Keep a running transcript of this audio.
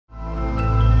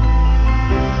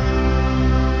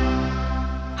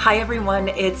Hi everyone,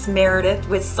 it's Meredith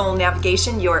with Soul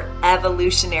Navigation, your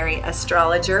evolutionary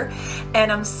astrologer,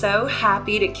 and I'm so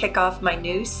happy to kick off my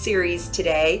new series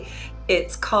today.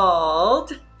 It's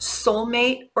called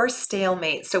Soulmate or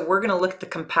Stalemate. So we're going to look at the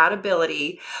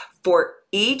compatibility for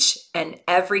each and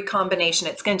every combination.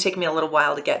 It's going to take me a little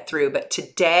while to get through, but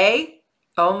today,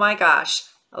 oh my gosh,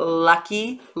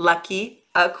 lucky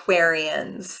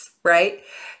Aquarians, right?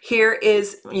 Here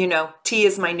is, tea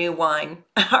is my new wine.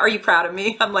 Are you proud of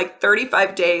me? I'm like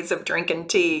 35 days of drinking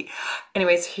tea.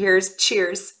 Anyways, here's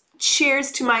cheers.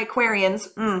 Cheers to my Aquarians.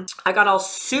 I got all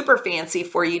super fancy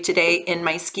for you today in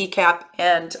my ski cap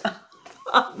and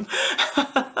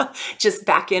just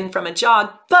back in from a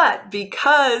jog. But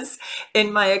because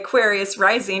in my Aquarius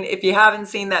rising, if you haven't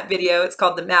seen that video, it's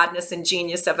called The Madness and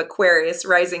Genius of Aquarius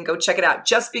Rising. Go check it out.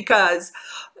 Just because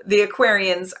the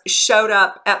Aquarians showed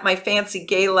up at my fancy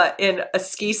gala in a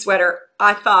ski sweater,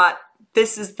 I thought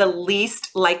this is the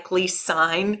least likely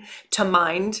sign to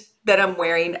mind that I'm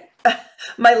wearing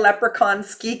my leprechaun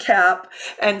ski cap.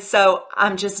 And so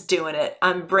I'm just doing it.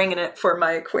 I'm bringing it for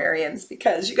my Aquarians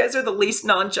because you guys are the least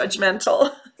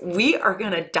non-judgmental. We are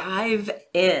going to dive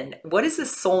in. What is a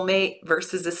soulmate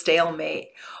versus a stalemate?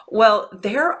 Well,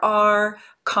 there are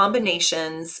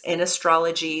combinations in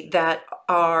astrology that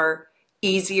are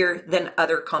easier than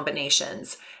other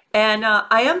combinations. And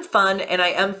I am fun and I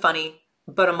am funny,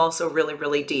 but I'm also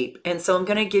really deep. And so I'm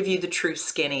going to give you the true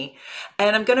skinny,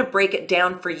 and I'm going to break it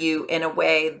down for you in a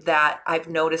way that I've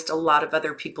noticed a lot of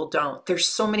other people don't. There's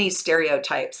so many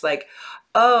stereotypes like,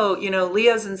 oh,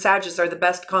 Leos and Sagittarius are the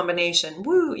best combination.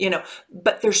 Woo,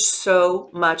 but there's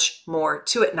so much more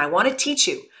to it. And I want to teach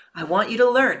you. I want you to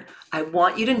learn. I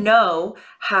want you to know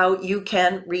how you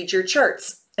can read your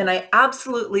charts. And I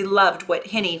absolutely loved what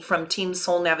Henny from Team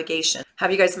Soul Navigation.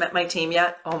 Have you guys met my team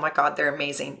yet? Oh my God, they're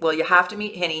amazing. Well, you have to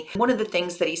meet Henny. One of the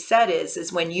things that he said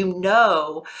is when you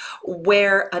know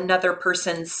where another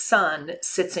person's sun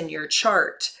sits in your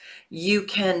chart, you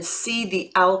can see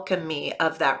the alchemy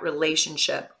of that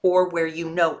relationship, or where you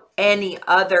know any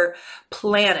other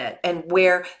planet and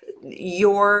where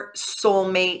your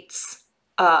soulmate's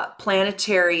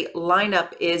planetary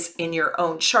lineup is in your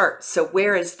own chart. So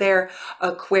where is their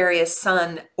Aquarius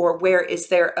sun, or where is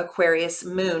their Aquarius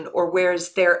moon, or where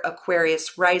is their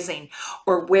Aquarius rising,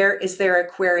 or where is their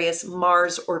Aquarius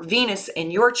Mars or Venus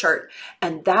in your chart?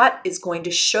 And that is going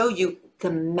to show you the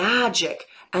magic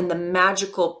and the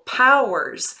magical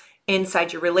powers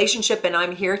inside your relationship. And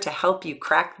I'm here to help you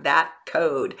crack that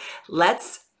code.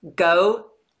 Let's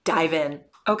go dive in.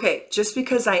 Okay, just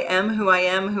because I am who I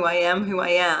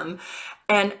am,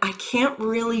 and I can't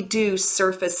really do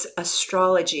surface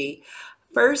astrology,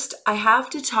 first I have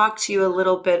to talk to you a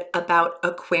little bit about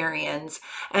Aquarians.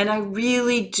 And I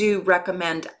really do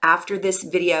recommend after this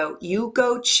video, you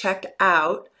go check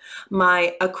out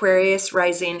my Aquarius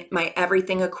rising, my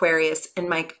everything Aquarius, and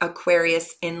my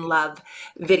Aquarius in love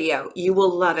video. You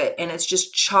will love it. And it's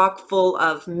just chock full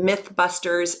of myth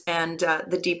busters and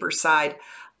the deeper side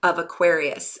of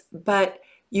Aquarius. But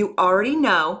you already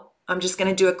know, I'm just going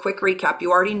to do a quick recap.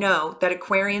 You already know that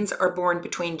Aquarians are born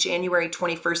between January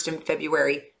 21st and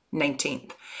February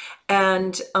 19th.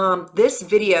 And this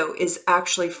video is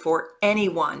actually for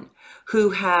anyone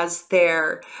who has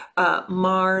their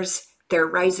Mars, their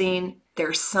rising,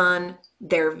 their sun,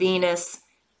 their Venus,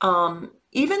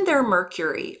 even their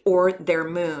Mercury or their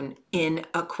moon in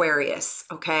Aquarius.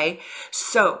 Okay,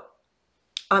 so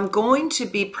I'm going to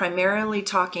be primarily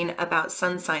talking about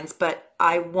sun signs, but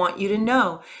I want you to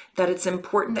know that it's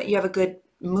important that you have a good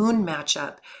moon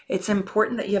matchup. It's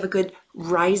important that you have a good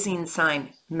rising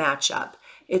sign matchup.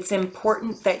 It's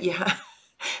important that you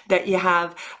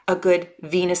have a good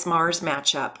Venus-Mars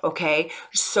matchup, okay?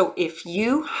 So if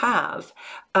you have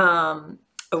a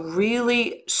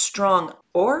really strong,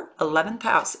 or 11th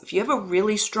house, if you have a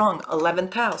really strong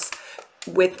 11th house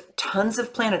with tons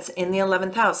of planets in the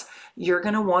 11th house, you're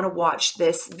going to want to watch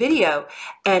this video,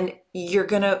 and you're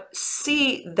going to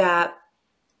see that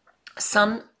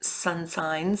some sun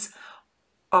signs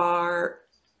are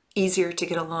easier to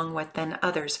get along with than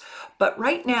others. But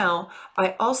right now,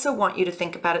 I also want you to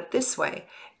think about it this way.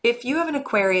 If you have an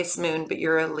Aquarius moon, but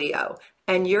you're a Leo,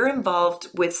 and you're involved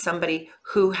with somebody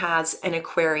who has an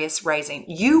Aquarius rising,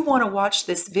 you want to watch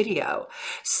this video.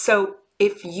 So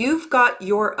if you've got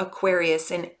your Aquarius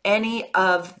in any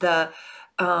of the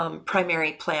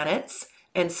primary planets,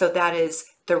 and so that is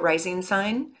the rising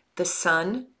sign, the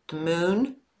sun, the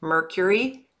moon,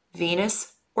 Mercury,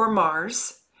 Venus, or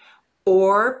Mars,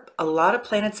 or a lot of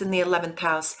planets in the 11th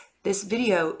house, this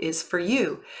video is for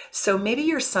you. So maybe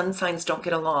your sun signs don't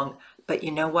get along, but you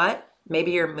know what?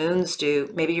 Maybe your moons do,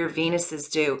 maybe your Venuses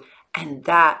do, And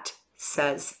that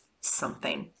says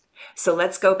something. So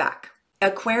let's go back.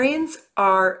 Aquarians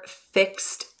are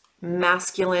fixed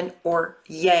masculine or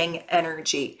yang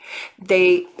energy.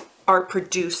 They are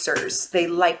producers. They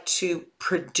like to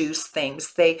produce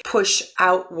things. They push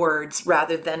outwards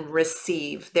rather than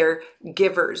receive. They're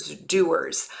givers,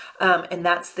 doers. And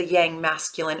that's the yang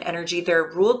masculine energy. They're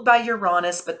ruled by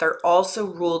Uranus, but they're also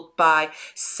ruled by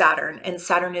Saturn. And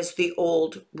Saturn is the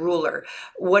old ruler.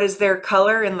 What is their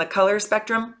color in the color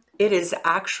spectrum? It is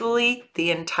actually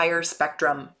the entire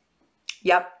spectrum.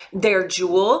 Yep. Their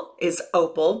jewel is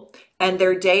opal, and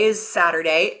their day is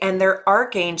Saturday, and their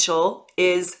archangel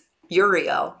is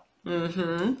Uriel.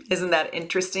 Isn't that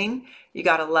interesting? You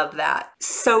got to love that.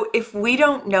 So if we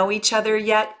don't know each other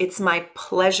yet, it's my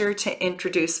pleasure to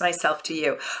introduce myself to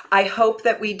you. I hope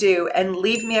that we do, and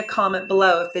leave me a comment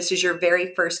below if this is your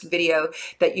very first video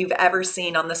that you've ever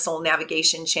seen on the Soul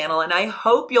Navigation channel. And I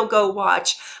hope you'll go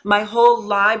watch my whole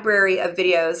library of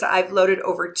videos. I've loaded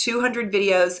over 200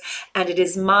 videos, and it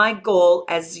is my goal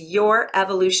as your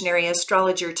evolutionary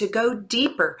astrologer to go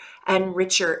deeper and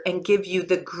richer and give you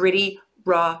the gritty,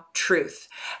 raw truth.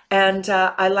 And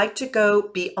I like to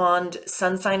go beyond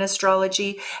sun sign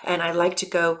astrology, and I like to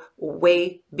go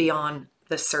way beyond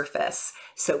the surface.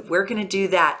 So we're going to do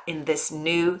that in this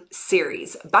new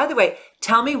series. By the way,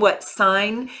 tell me what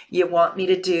sign you want me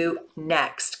to do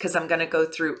next, because I'm going to go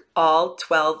through all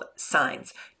 12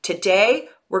 signs. Today,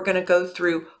 we're going to go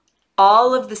through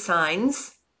all of the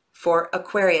signs for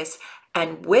Aquarius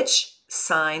and which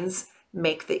signs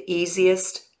make the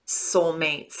easiest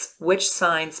soulmates, which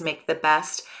signs make the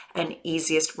best and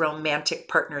easiest romantic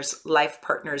partners, life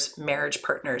partners, marriage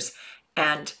partners,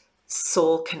 and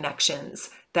soul connections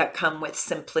that come with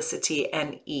simplicity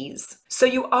and ease. So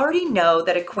you already know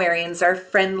that Aquarians are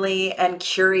friendly and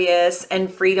curious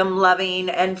and freedom loving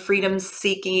and freedom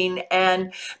seeking,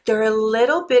 and they're a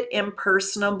little bit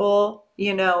impersonable.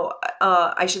 You know,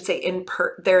 I should say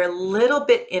they're a little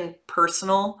bit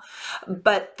impersonal,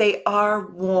 but they are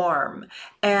warm.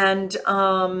 And,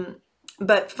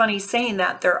 but funny saying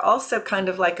that, they're also kind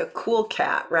of like a cool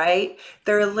cat, right?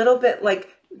 They're a little bit like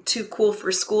too cool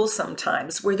for school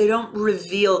sometimes, where they don't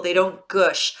reveal, they don't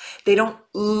gush, they don't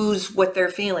ooze what they're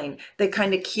feeling. They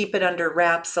kind of keep it under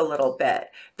wraps a little bit.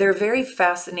 They're very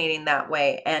fascinating that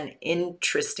way and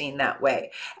interesting that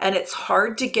way. And it's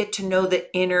hard to get to know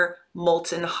the inner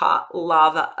molten hot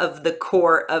lava of the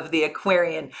core of the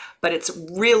Aquarian, but it's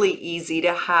really easy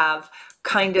to have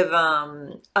kind of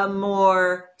a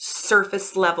more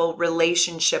surface level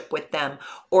relationship with them,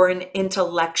 or an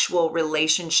intellectual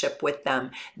relationship with them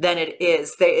than it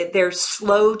is. They're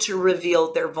slow to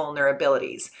reveal their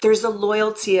vulnerabilities. There's a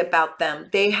loyalty about them.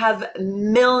 They have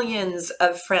millions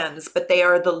of friends, but they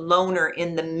are the loner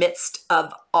in the midst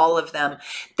of all of them.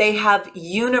 They have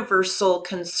universal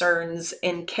concerns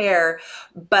and care,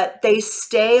 but they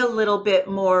stay a little bit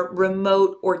more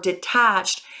remote or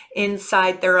detached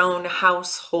inside their own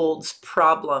household's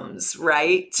problems,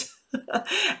 right?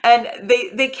 And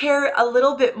they care a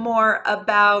little bit more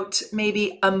about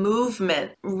maybe a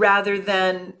movement rather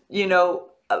than, you know,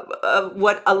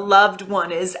 what a loved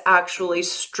one is actually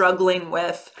struggling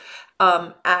with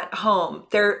at home.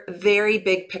 They're very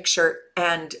big picture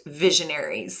and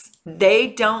visionaries. They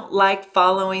don't like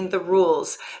following the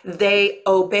rules. They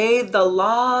obey the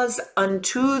laws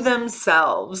unto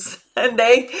themselves. And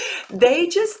they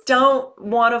just don't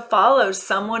want to follow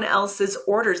someone else's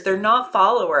orders. They're not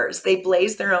followers. They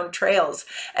blaze their own trails,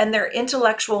 and they're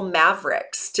intellectual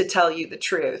mavericks, to tell you the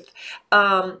truth.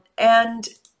 And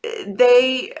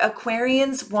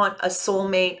Aquarians want a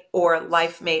soulmate or a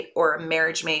life mate or a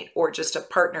marriage mate or just a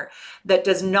partner that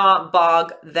does not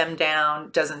bog them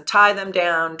down, doesn't tie them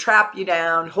down, trap you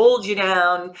down, hold you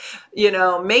down, you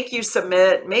know, make you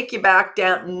submit, make you back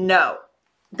down. No,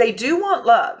 they do want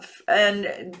love,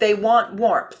 and they want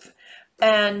warmth,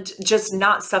 and just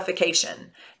not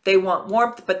suffocation. They want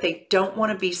warmth, but they don't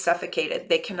want to be suffocated.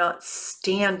 They cannot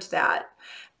stand that.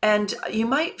 And you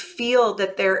might feel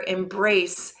that their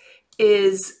embrace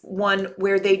is one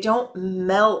where they don't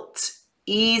melt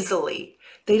easily.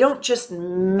 They don't just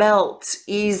melt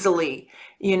easily,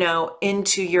 you know,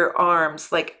 into your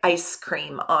arms like ice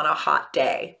cream on a hot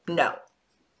day.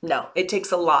 No, it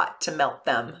takes a lot to melt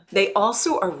them. They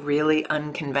also are really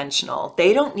unconventional.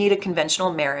 They don't need a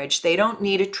conventional marriage. They don't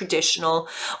need a traditional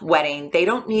wedding. They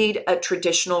don't need a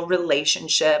traditional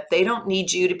relationship. They don't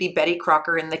need you to be Betty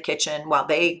Crocker in the kitchen while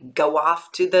they go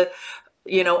off to the,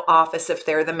 you know, office if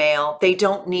they're the male. They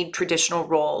don't need traditional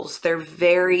roles. They're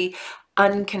very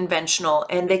unconventional,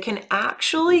 and they can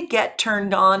actually get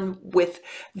turned on with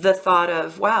the thought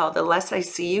of, wow, the less I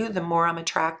see you, the more I'm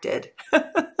attracted.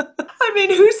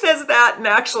 mean, who says that and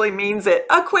actually means it?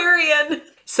 Aquarian.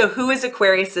 So who is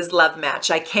Aquarius's love match?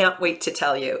 I can't wait to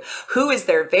tell you. Who is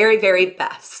their very, very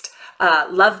best?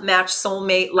 Love match,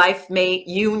 soulmate, life mate,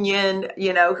 union,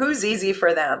 you know, who's easy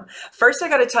for them? First, I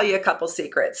got to tell you a couple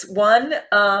secrets. One,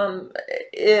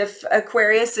 if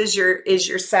Aquarius is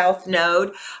your south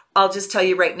node, I'll just tell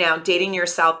you right now, dating your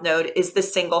south node is the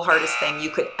single hardest thing you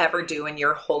could ever do in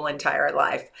your whole entire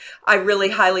life. I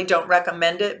really highly don't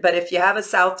recommend it, but if you have a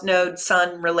south node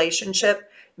sun relationship,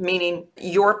 meaning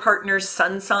your partner's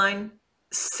sun sign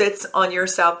sits on your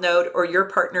south node or your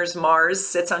partner's Mars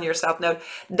sits on your south node,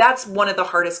 that's one of the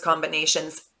hardest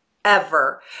combinations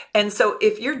ever. And so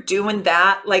if you're doing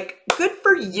that, like, good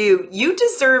for you. You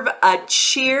deserve a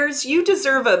cheers. You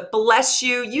deserve a bless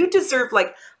you. You deserve,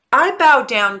 like, I bow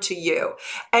down to you.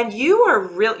 And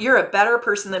you're a better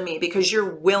person than me because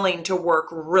you're willing to work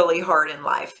really hard in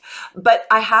life. But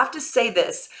I have to say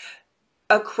this,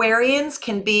 Aquarians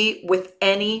can be with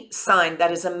any sign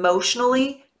that is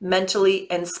emotionally, mentally,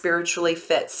 and spiritually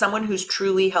fit. Someone who's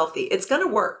truly healthy. It's going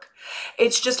to work.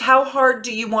 It's just how hard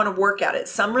do you want to work at it?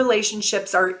 Some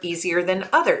relationships are easier than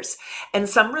others. And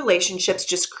some relationships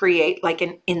just create like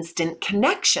an instant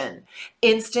connection,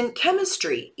 instant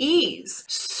chemistry, ease.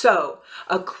 So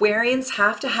Aquarians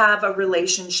have to have a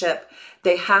relationship.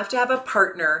 They have to have a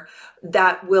partner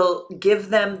that will give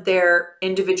them their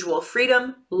individual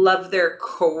freedom, love their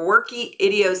quirky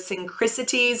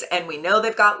idiosyncrasies, and we know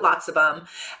they've got lots of them,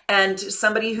 and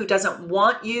somebody who doesn't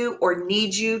want you or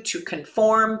need you to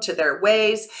conform to their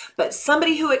ways, but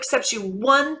somebody who accepts you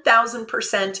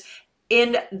 1000%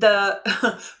 in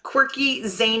the quirky,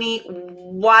 zany,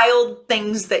 wild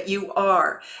things that you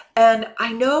are. And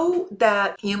I know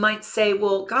that you might say,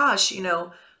 well, gosh, you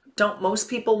know, don't most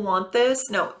people want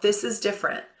this? No, this is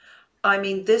different. I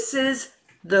mean, this is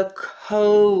the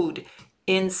code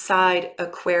inside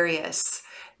Aquarius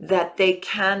that they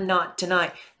cannot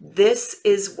deny. This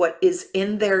is what is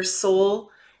in their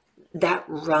soul that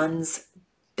runs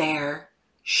their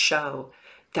show,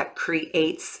 that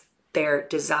creates their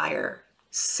desire.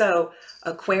 So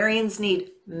Aquarians need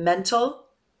mental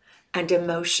and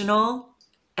emotional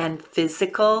and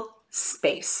physical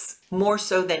space, more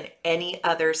so than any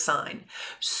other sign.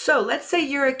 So let's say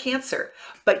you're a Cancer,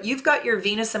 but you've got your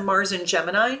Venus and Mars in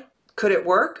Gemini. Could it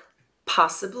work?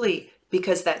 Possibly,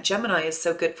 because that Gemini is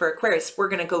so good for Aquarius. We're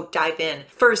going to go dive in.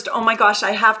 First, oh my gosh,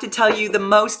 I have to tell you the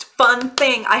most fun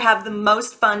thing. I have the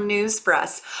most fun news for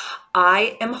us.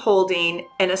 I am holding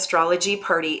an astrology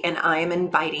party and I am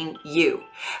inviting you.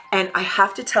 And I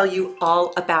have to tell you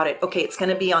all about it. Okay, it's going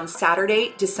to be on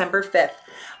Saturday, December 5th.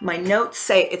 My notes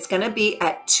say it's going to be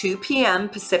at 2 p.m.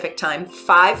 Pacific time,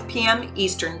 5 p.m.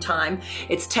 Eastern time.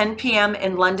 It's 10 p.m.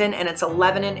 in London and it's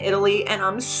 11 in Italy. And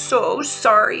I'm so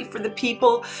sorry for the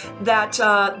people that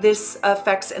this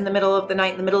affects in the middle of the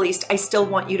night in the Middle East. I still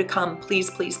want you to come, please,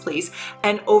 please, please.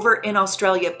 And over in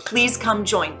Australia, please come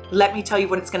join. Let me tell you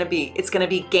what it's going to be. It's going to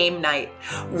be game night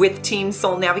with Team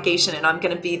Soul Navigation, and I'm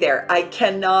going to be there. I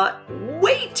cannot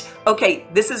wait. Okay,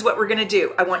 this is what we're going to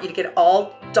do. I want you to get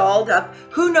all dolled up.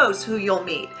 Who knows who you'll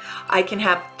meet? I can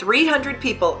have 300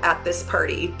 people at this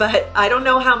party, but I don't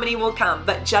know how many will come,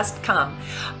 but just come.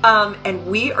 And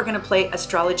we are going to play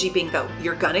astrology bingo.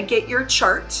 You're going to get your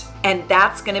chart, and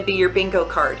that's going to be your bingo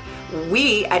card.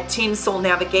 We at Team Soul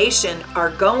Navigation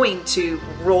are going to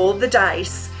roll the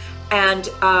dice, and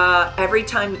every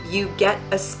time you get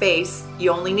a space,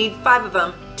 you only need 5 of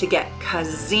them to get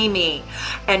Cazimi.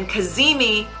 And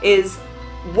Cazimi is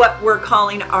what we're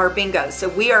calling our bingo. So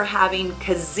we are having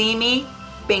Cazimi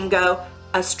bingo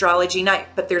astrology night,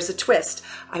 but there's a twist.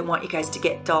 I want you guys to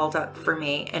get dolled up for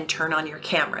me and turn on your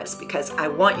cameras, because I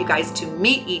want you guys to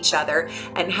meet each other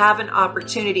and have an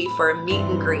opportunity for a meet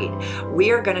and greet.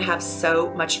 We are going to have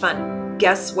so much fun.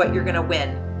 Guess what you're going to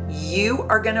win? You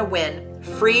are going to win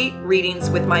free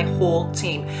readings with my whole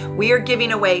team. We are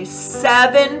giving away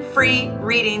 7 free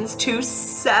readings to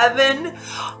 7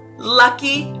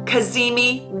 lucky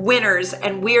Cazimi winners,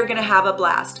 and we are going to have a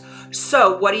blast.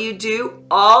 So what do?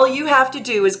 All you have to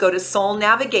do is go to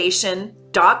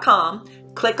soulnavigation.com,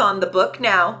 click on the book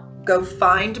now, go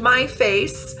find my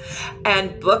face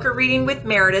and book a reading with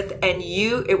Meredith, and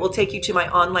it will take you to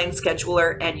my online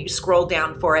scheduler, and you scroll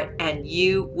down for it and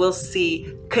you will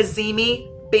see Cazimi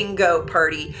bingo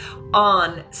party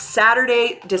on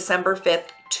Saturday, December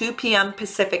 5th, 2 p.m.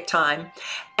 Pacific time,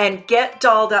 and get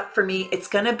dolled up for me. It's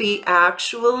going to be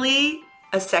actually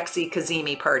a sexy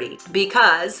Cazimi party,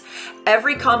 because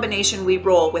every combination we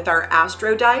roll with our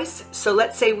Astro dice, so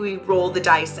let's say we roll the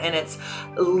dice and it's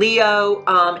Leo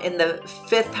in the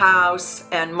 5th house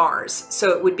and Mars. So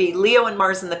it would be Leo and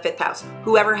Mars in the 5th house.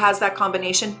 Whoever has that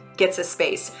combination gets a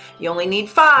space. You only need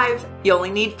 5. You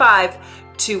only need 5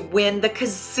 to win the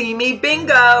Cazimi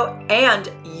bingo,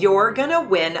 and you're gonna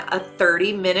win a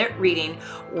 30-minute reading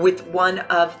with one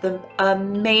of the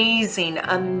amazing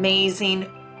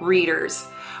readers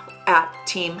at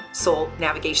Team Soul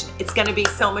Navigation. It's going to be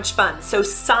so much fun. So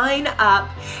sign up,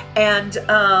 and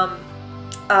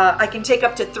I can take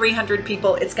up to 300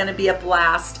 people. It's going to be a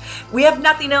blast. We have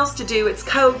nothing else to do. It's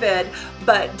COVID,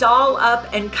 but doll up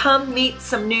and come meet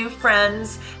some new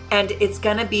friends, and it's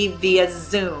going to be via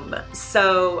Zoom.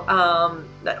 So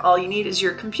all you need is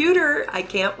your computer. I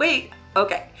can't wait.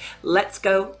 Okay, let's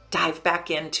go dive back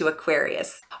into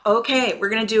Aquarius. Okay, we're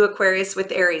going to do Aquarius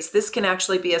with Aries. This can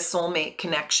actually be a soulmate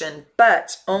connection,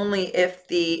 but only if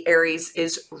the Aries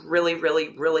is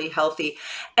really healthy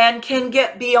and can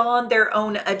get beyond their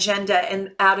own agenda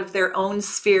and out of their own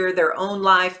sphere, their own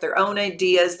life, their own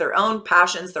ideas, their own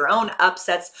passions, their own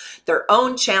upsets, their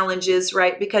own challenges,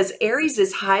 right? Because Aries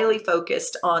is highly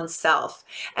focused on self,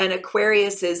 and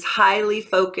Aquarius is highly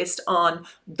focused on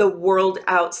the world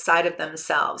outside of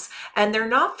themselves. And they're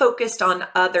not focused on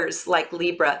others like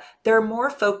Libra. They're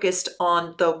more focused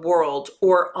on the world,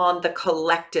 or on the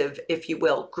collective, if you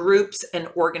will, groups and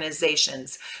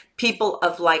organizations, people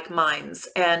of like minds.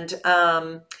 And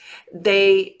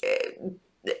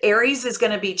Aries is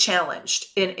going to be challenged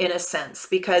in a sense,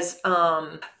 because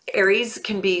Aries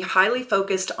can be highly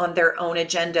focused on their own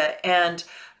agenda, and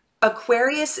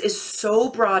Aquarius is so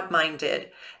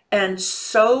broad-minded and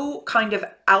so kind of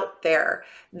out there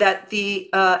that the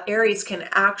Aries can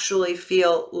actually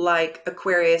feel like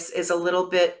Aquarius is a little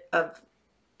bit of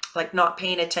like not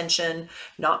paying attention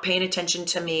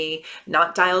to me,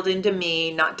 not dialed into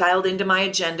me, not dialed into my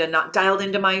agenda, not dialed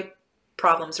into my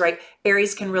problems, right?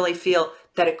 Aries can really feel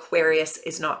that Aquarius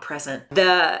is not present.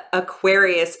 The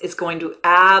Aquarius is going to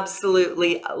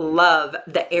absolutely love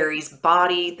the Aries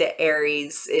body. The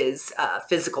Aries is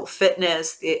physical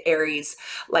fitness. The Aries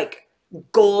like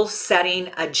goal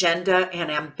setting, agenda and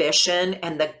ambition,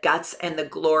 and the guts and the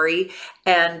glory,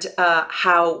 and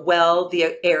how well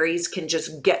the Aries can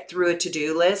just get through a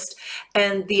to-do list.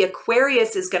 And the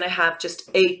Aquarius is going to have just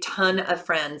a ton of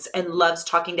friends and loves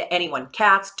talking to anyone: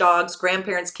 cats, dogs,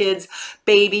 grandparents, kids,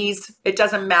 babies, it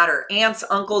doesn't matter, aunts,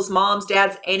 uncles, moms,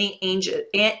 dads, any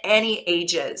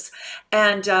ages,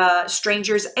 and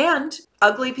strangers, and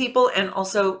ugly people, and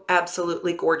also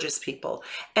absolutely gorgeous people.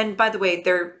 And by the way,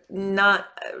 they're not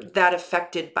that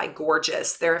affected by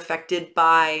gorgeous. They're affected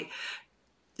by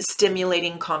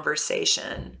stimulating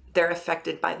conversation. They're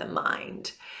affected by the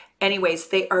mind. Anyways,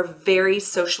 they are very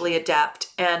socially adept,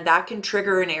 and that can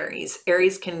trigger an Aries.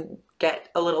 Aries can get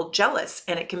a little jealous,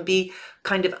 and it can be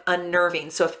kind of unnerving.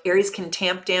 So if Aries can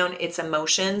tamp down its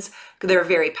emotions, they're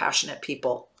very passionate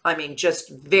people. I mean,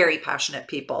 just very passionate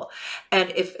people.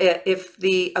 And if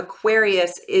the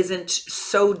Aquarius isn't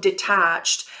so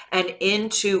detached and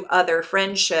into other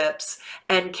friendships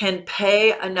and can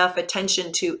pay enough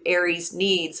attention to Aries'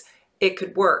 needs, it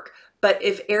could work. But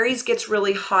if Aries gets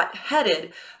really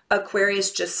hot-headed, Aquarius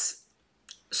just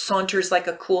saunters like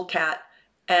a cool cat,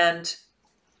 and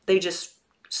they just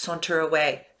saunter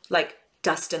away like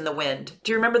dust in the wind.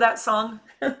 Do you remember that song?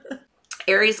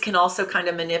 Aries can also kind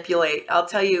of manipulate. I'll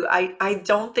tell you, I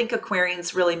don't think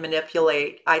Aquarians really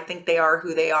manipulate. I think they are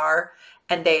who they are,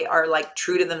 and they are like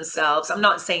true to themselves. I'm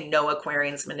not saying no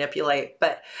Aquarians manipulate,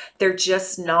 but they're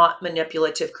just not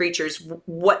manipulative creatures.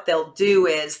 What they'll do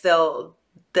is they'll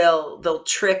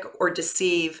trick or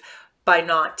deceive by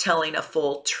not telling a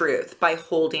full truth, by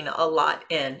holding a lot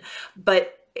in.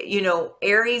 But you know,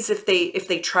 Aries, if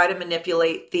they try to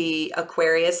manipulate the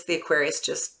Aquarius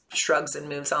just shrugs and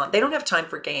moves on. They don't have time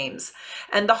for games.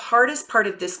 And the hardest part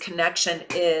of this connection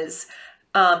is,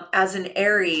 as an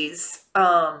Aries,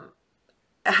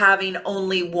 having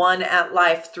only one at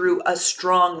life through a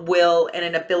strong will and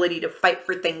an ability to fight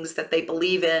for things that they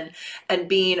believe in, and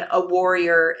being a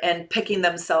warrior and picking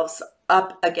themselves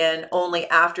up again only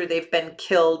after they've been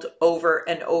killed over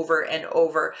and over and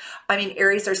over. I mean,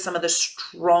 Aries are some of the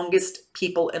strongest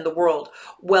people in the world.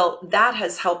 Well, that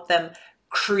has helped them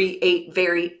create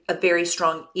a very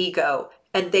strong ego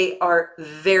and they are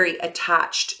very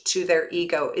attached to their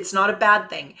ego. It's not a bad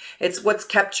thing. It's what's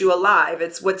kept you alive.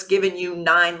 It's what's given you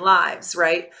 9 lives,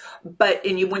 right?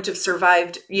 And you wouldn't have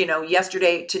survived, you know,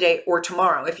 yesterday, today, or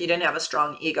tomorrow if you didn't have a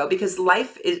strong ego, because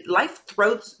life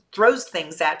throws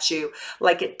things at you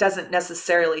like it doesn't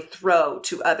necessarily throw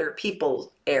to other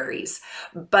people, Aries.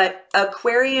 But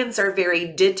Aquarians are very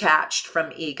detached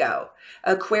from ego.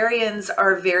 Aquarians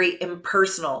are very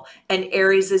impersonal, and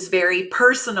Aries is very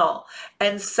personal.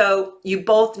 And so you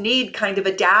both need kind of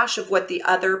a dash of what the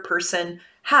other person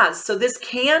has. So this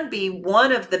can be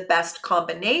one of the best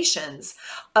combinations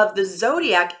of the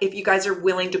zodiac if you guys are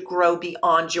willing to grow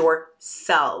beyond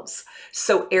yourselves.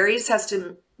 So Aries has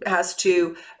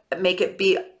to make it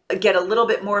get a little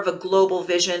bit more of a global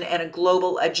vision and a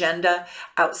global agenda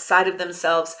outside of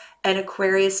themselves. And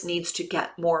Aquarius needs to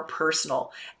get more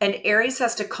personal. And Aries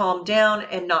has to calm down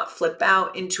and not flip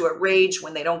out into a rage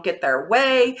when they don't get their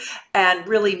way, and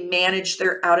really manage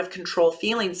their out of control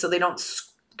feelings so they don't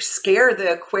scare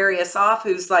the Aquarius off,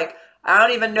 who's like, I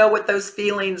don't even know what those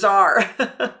feelings are.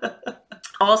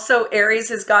 Also, Aries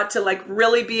has got to like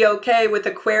really be okay with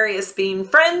Aquarius being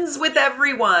friends with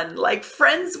everyone, like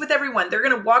friends with everyone. They're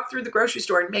going to walk through the grocery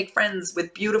store and make friends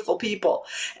with beautiful people.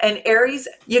 And Aries,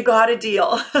 you got a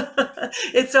deal.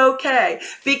 It's okay,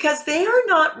 because they are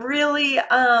not really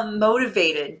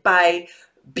motivated by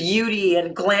beauty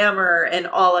and glamour and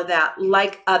all of that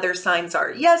like other signs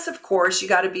are. Yes, of course, you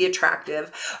got to be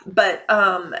attractive, but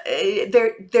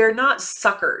they're not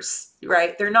suckers,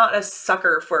 right? They're not a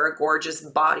sucker for a gorgeous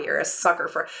body, or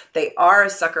they are a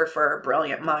sucker for a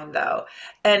brilliant mind, though.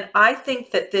 And I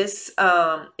think that this,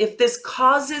 if this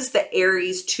causes the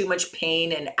Aries too much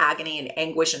pain and agony and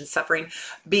anguish and suffering,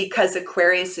 because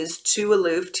Aquarius is too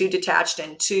aloof, too detached,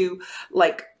 and too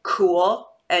like cool,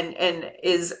 and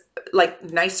is like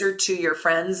nicer to your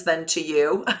friends than to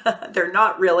you. They're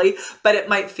not really, but it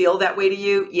might feel that way to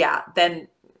you. Yeah, then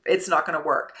it's not going to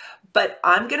work. But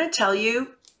I'm going to tell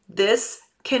you, this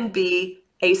can be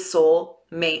a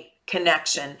soulmate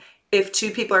connection if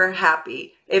two people are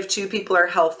happy, if two people are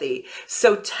healthy.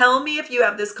 So tell me if you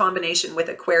have this combination with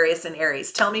Aquarius and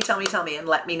Aries. Tell me, and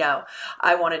let me know.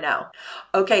 I want to know.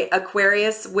 Okay,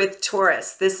 Aquarius with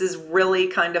Taurus. This is really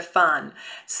kind of fun.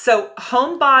 So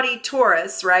homebody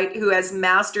Taurus, right, who has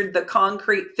mastered the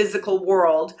concrete physical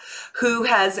world, who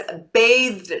has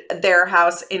bathed their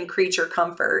house in creature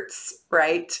comforts,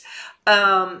 right?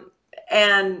 And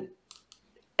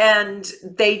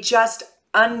they just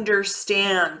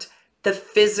understand the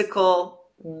physical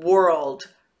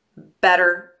world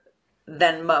better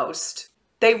than most.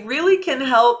 They really can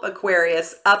help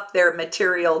Aquarius up their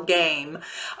material game,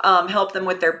 help them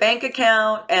with their bank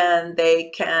account, and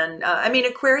they can, I mean,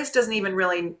 Aquarius doesn't even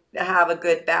really have a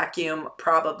good vacuum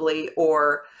probably,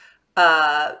 or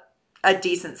a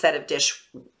decent set of dish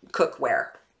cookware.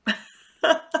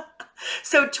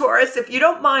 So Taurus, if you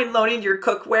don't mind loaning your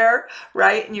cookware,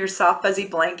 right, and your soft fuzzy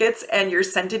blankets and your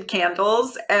scented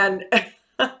candles, and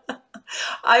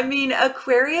I mean,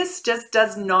 Aquarius just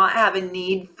does not have a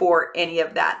need for any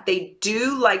of that. They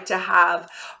do like to have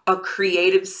a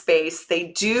creative space. They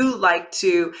do like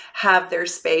to have their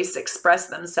space express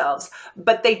themselves,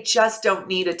 but they just don't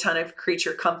need a ton of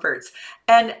creature comforts.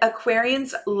 And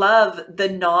Aquarians love the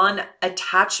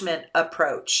non-attachment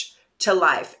approach to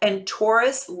life, and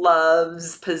Taurus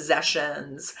loves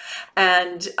possessions.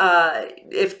 And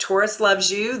if Taurus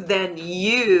loves you, then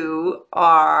you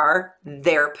are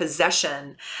their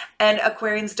possession. And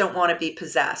Aquarians don't want to be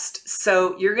possessed.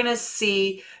 So you're going to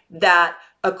see that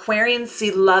Aquarians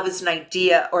see love as an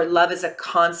idea, or love as a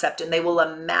concept, and they will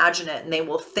imagine it and they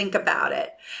will think about it.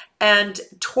 And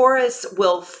Taurus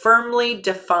will firmly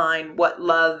define what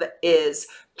love is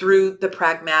through the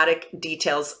pragmatic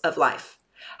details of life.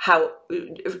 How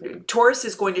Taurus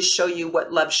is going to show you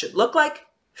what love should look like,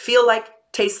 feel like,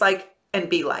 taste like, and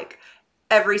be like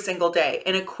every single day.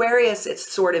 In Aquarius,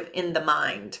 it's sort of in the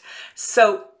mind.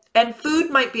 So, and food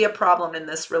might be a problem in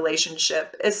this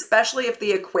relationship, especially if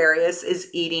the Aquarius is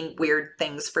eating weird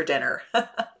things for dinner.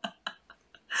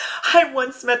 I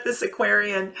once met this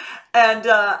Aquarian, and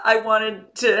I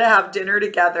wanted to have dinner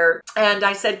together, and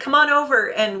I said, come on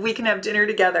over and we can have dinner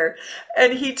together.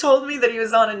 And he told me that he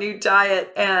was on a new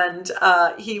diet, and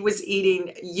he was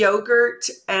eating yogurt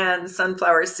and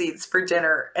sunflower seeds for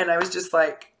dinner. And I was just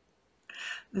like,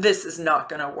 this is not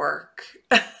going to work.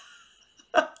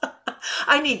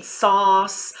 I need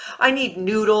sauce, I need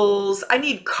noodles, I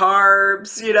need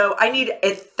carbs, you know, I need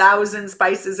 1,000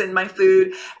 spices in my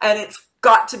food, and it's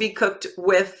got to be cooked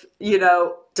with, you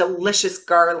know, delicious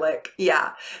garlic.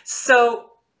 Yeah.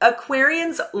 So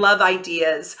Aquarians love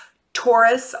ideas.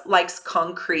 Taurus likes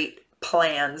concrete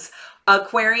plans.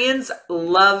 Aquarians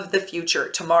love the future,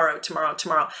 tomorrow, tomorrow,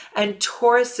 tomorrow. And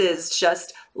Tauruses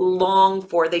just long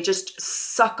for, they just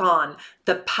suck on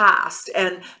the past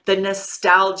and the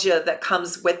nostalgia that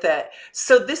comes with it.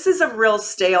 So this is a real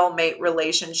stalemate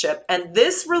relationship. And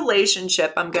this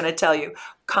relationship, I'm going to tell you,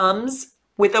 comes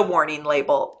with a warning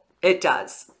label. It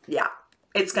does. Yeah.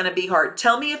 It's going to be hard.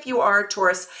 Tell me if you are a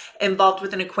Taurus involved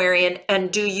with an Aquarian,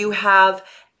 and do you have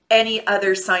any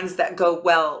other signs that go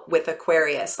well with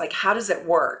Aquarius? Like, how does it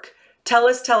work? Tell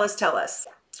us, tell us, tell us.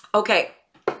 Okay,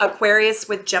 Aquarius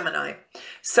with Gemini.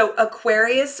 So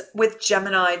Aquarius with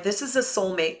Gemini, this is a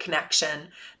soulmate connection.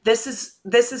 This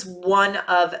is one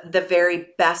of the very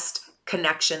best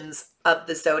connections of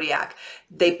the zodiac.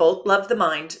 They both love the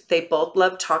mind. They both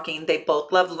love talking. They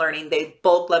both love learning. They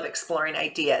both love exploring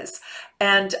ideas.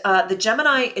 And the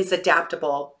Gemini is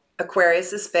adaptable.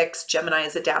 Aquarius is fixed. Gemini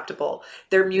is adaptable.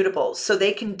 They're mutable. So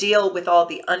they can deal with all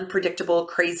the unpredictable,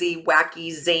 crazy,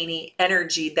 wacky, zany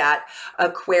energy that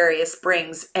Aquarius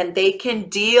brings. And they can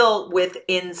deal with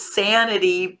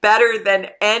insanity better than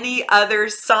any other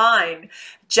sign.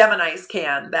 Geminis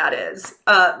can, that is.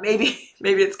 Maybe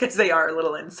it's because they are a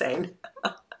little insane.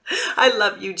 I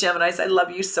love you, Geminis. I love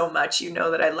you so much. You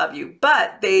know that I love you.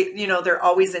 But they, you know, they're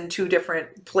always in two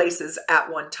different places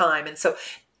at one time. And so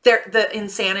the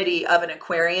insanity of an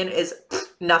Aquarian is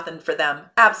nothing for them.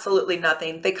 Absolutely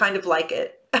nothing. They kind of like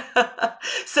it.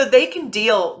 So they can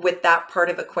deal with that part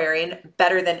of Aquarian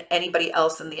better than anybody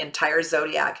else in the entire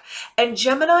zodiac. And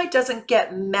Gemini doesn't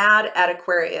get mad at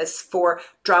Aquarius for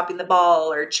dropping the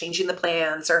ball or changing the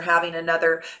plans or having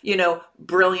another, you know,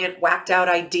 brilliant, whacked out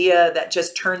idea that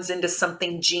just turns into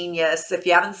something genius. If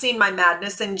you haven't seen my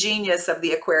Madness and Genius of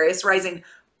the Aquarius rising,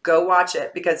 go watch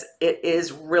it because it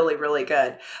is really, really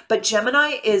good. But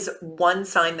Gemini is one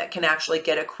sign that can actually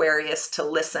get Aquarius to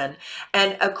listen.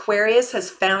 And Aquarius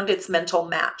has found its mental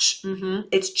match.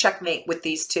 It's checkmate with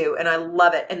these two. And I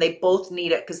love it. And they both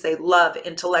need it because they love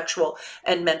intellectual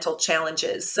and mental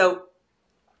challenges. So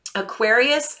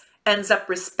Aquarius ends up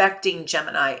respecting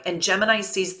Gemini, and Gemini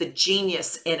sees the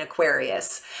genius in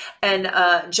Aquarius. And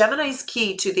Gemini's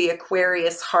key to the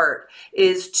Aquarius heart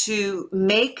is to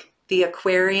make the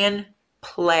Aquarian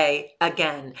play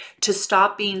again, to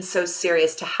stop being so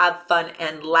serious, to have fun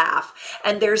and laugh.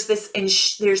 And there's this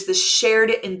shared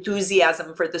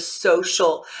enthusiasm for the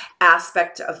social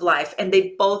aspect of life. And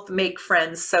they both make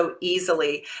friends so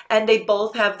easily. And they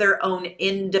both have their own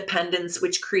independence,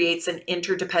 which creates an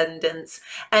interdependence.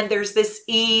 And there's this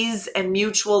ease and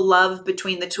mutual love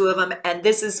between the two of them. And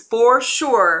this is for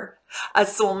sure a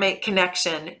soulmate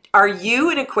connection. Are you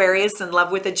an Aquarius in love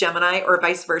with a Gemini or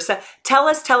vice versa? Tell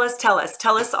us, tell us, tell us,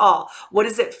 tell us all. What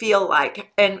does it feel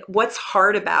like? And what's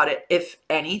hard about it, if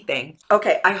anything?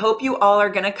 Okay, I hope you all are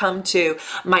going to come to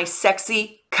my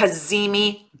sexy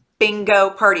Cazimi bingo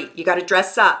party. You got to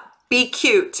dress up. Be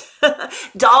cute,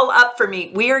 doll up for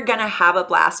me. We are going to have a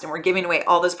blast and we're giving away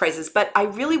all those prizes. But I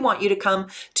really want you to come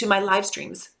to my live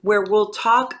streams where we'll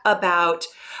talk about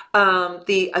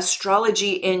the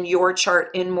astrology in your chart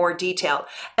in more detail.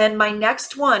 And my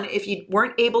next one, if you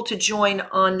weren't able to join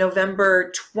on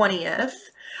November 20th,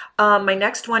 my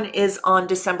next one is on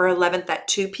December 11th at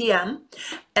 2 p.m.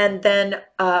 And then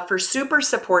for super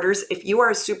supporters, if you are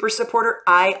a super supporter,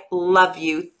 I love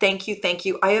you. Thank you. Thank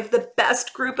you. I have the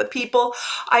best group of people.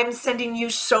 I'm sending you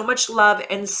so much love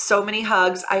and so many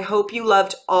hugs. I hope you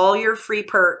loved all your free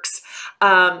perks.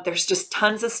 There's just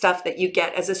tons of stuff that you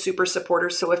get as a super supporter.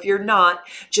 So if you're not,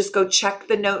 just go check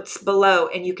the notes below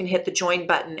and you can hit the join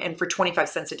button. And for 25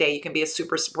 cents a day, you can be a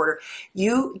super supporter.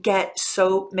 You get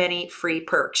so many free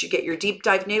perks. You get your deep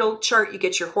dive natal chart. You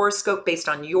get your horoscope based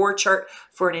on your chart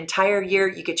for an entire year.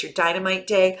 You get your dynamite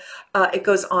day. It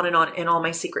goes on in all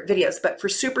my secret videos. But for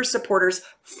super supporters,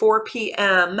 4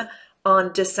 p.m.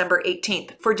 on December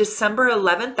 18th. For December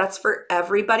 11th, that's for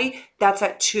everybody. That's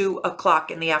at 2 o'clock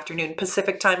in the afternoon,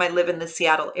 Pacific time. I live in the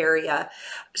Seattle area.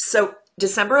 So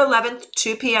December 11th,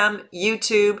 2 p.m.,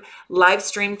 YouTube, live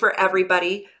stream for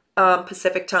everybody,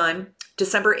 Pacific time.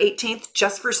 December 18th,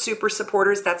 just for super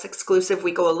supporters, that's exclusive.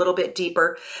 We go a little bit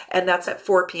deeper, and that's at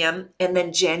 4 p.m. And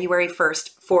then January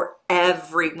 1st for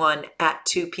everyone at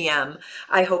 2 p.m.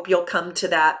 I hope you'll come to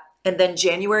that. And then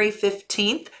January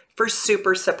 15th for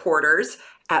super supporters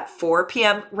at 4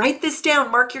 p.m. Write this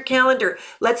down, mark your calendar.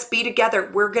 Let's be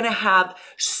together. We're going to have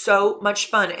so much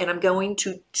fun, and I'm going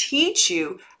to teach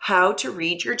you how to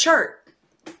read your chart.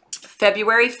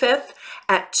 February 5th,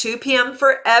 at 2 p.m.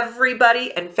 for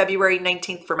everybody, and February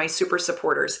 19th for my super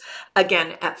supporters,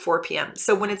 again at 4 p.m.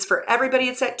 So when it's for everybody,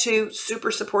 it's at 2,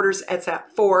 super supporters, it's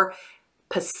at 4.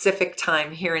 Pacific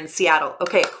time here in Seattle.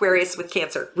 Okay, Aquarius with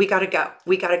Cancer. We got to go.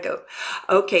 We got to go.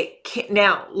 Okay,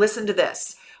 now listen to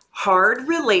this. Hard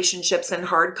relationships and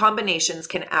hard combinations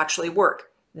can actually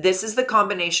work. This is the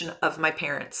combination of my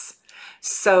parents.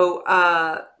 So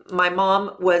my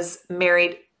mom was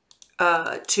married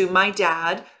to my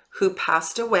dad, who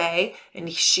passed away,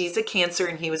 and she's a Cancer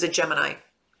and he was a Gemini.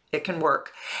 It can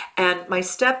work. And my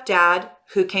stepdad,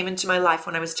 who came into my life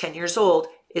when I was 10 years old,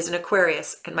 is an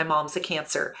Aquarius, and my mom's a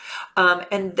Cancer.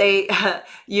 And they,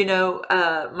 you know,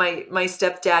 my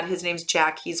stepdad, his name's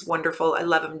Jack. He's wonderful. I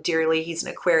love him dearly. He's an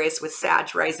Aquarius with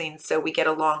Sag rising, so we get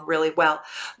along really well.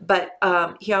 But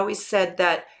he always said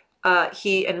that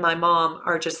he and my mom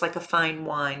are just like a fine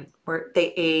wine, where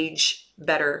they age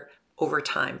better over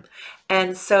time.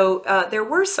 And so there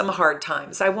were some hard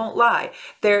times, I won't lie.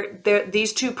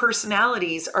 These two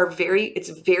personalities are it's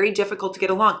very difficult to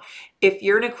get along. If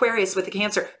you're an Aquarius with a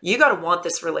Cancer, you got to want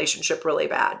this relationship really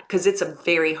bad, because it's a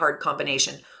very hard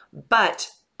combination.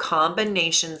 But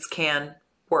combinations can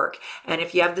work. And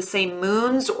if you have the same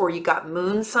moons, or you got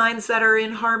moon signs that are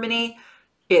in harmony,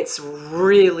 it's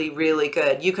really, really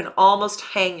good. You can almost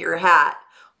hang your hat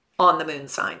on the moon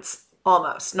signs.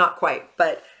 Almost, not quite,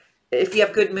 but if you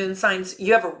have good moon signs,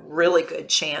 you have a really good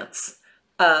chance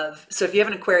of, so if you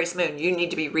have an Aquarius moon, you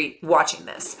need to be watching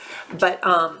this. But,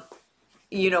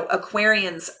 you know,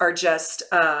 Aquarians are just,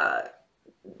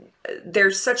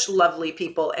 they're such lovely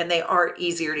people, and they are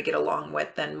easier to get along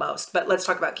with than most. But let's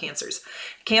talk about Cancers.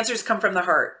 Cancers come from the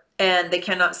heart, and they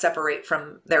cannot separate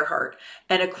from their heart.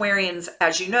 And Aquarians,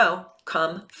 as you know,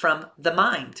 come from the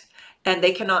mind, and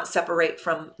they cannot separate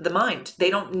from the mind. They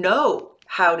don't know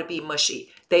how to be mushy.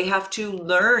 They have to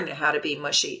learn how to be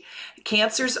mushy.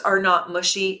 Cancers are not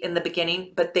mushy in the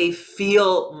beginning, but they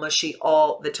feel mushy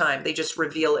all the time. They just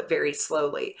reveal it very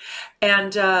slowly.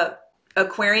 And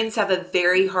Aquarians have a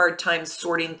very hard time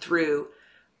sorting through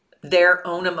their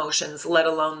own emotions, let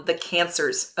alone the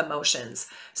Cancer's emotions.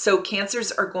 So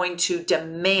Cancers are going to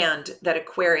demand that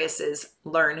Aquariuses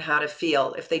learn how to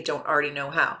feel if they don't already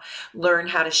know how. Learn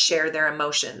how to share their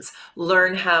emotions.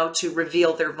 Learn how to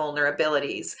reveal their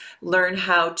vulnerabilities. Learn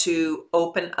how to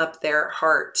open up their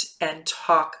heart and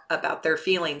talk about their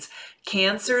feelings.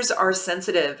 Cancers are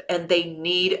sensitive, and they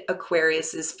need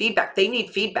Aquarius's feedback. They need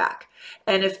feedback.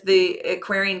 And if the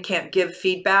Aquarian can't give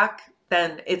feedback,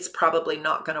 then it's probably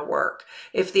not going to work.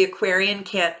 If the Aquarian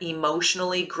can't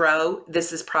emotionally grow,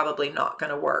 this is probably not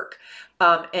going to work.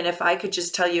 And if I could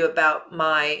just tell you about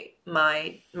my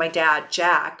dad,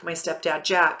 Jack, my stepdad,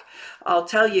 Jack, I'll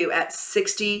tell you, at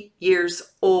 60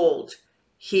 years old,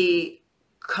 he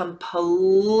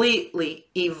completely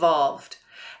evolved.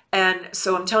 And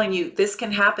so I'm telling you, this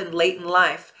can happen late in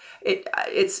life.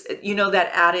 It's, you know,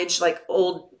 that adage, like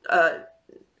old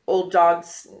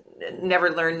dogs never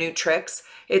learn new tricks.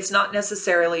 It's not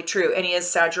necessarily true. And he is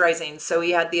Sag rising, so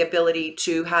he had the ability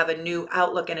to have a new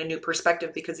outlook and a new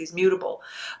perspective because he's mutable.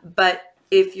 But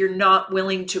if you're not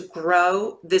willing to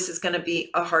grow, this is going to be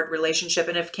a hard relationship.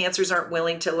 And if Cancers aren't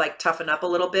willing to like toughen up a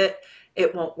little bit,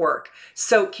 it won't work.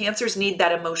 So Cancers need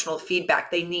that emotional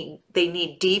feedback. They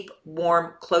need deep,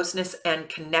 warm closeness and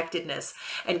connectedness.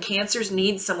 And Cancers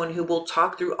need someone who will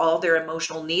talk through all their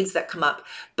emotional needs that come up.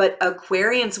 But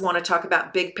Aquarians want to talk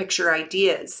about big picture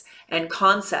ideas and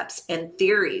concepts and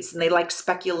theories. And they like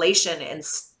speculation, and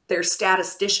they're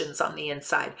statisticians on the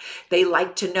inside. They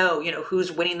like to know, you know,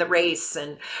 who's winning the race.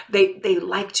 And they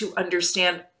like to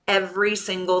understand every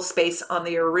single space on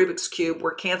the Rubik's Cube,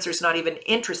 where Cancer's not even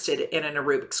interested in a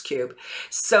Rubik's Cube.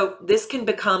 So this can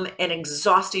become an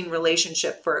exhausting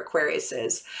relationship for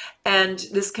Aquariuses. And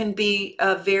this can be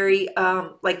a very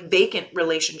like vacant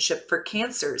relationship for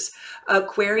Cancers.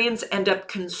 Aquarians end up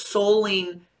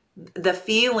consoling the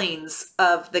feelings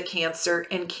of the Cancer,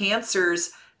 and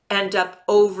Cancers end up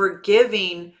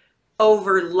overgiving,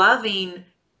 over loving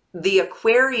the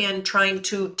Aquarian, trying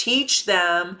to teach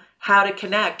them how to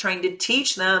connect, trying to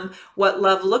teach them what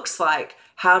love looks like,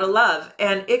 how to love.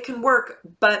 And it can work,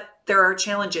 but there are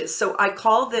challenges. So I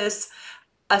call this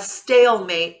a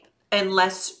stalemate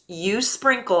unless you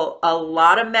sprinkle a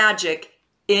lot of magic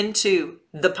into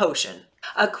the potion.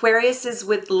 Aquarius is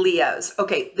with Leos.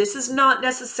 Okay, this is not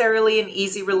necessarily an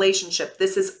easy relationship.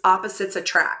 This is opposites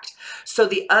attract. So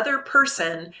the other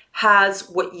person has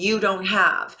what you don't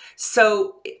have.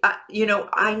 So, you know,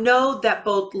 I know that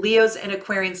both Leos and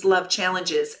Aquarians love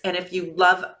challenges. And if you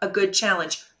love a good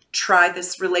challenge, try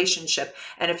this relationship.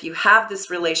 And if you have this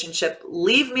relationship,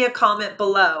 leave me a comment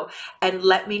below and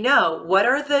let me know what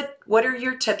are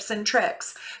your tips and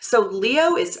tricks. So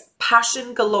Leo is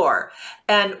passion galore.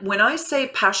 And when I say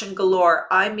passion galore,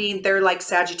 I mean they're like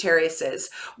Sagittariuses,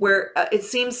 where it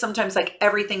seems sometimes like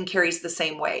everything carries the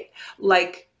same weight.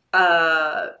 Like,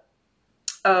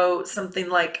 something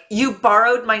like, you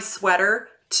borrowed my sweater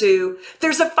to,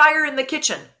 there's a fire in the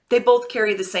kitchen. They both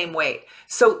carry the same weight.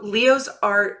 So Leos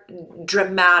are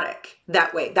dramatic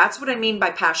that way. That's what I mean by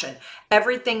passion.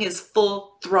 Everything is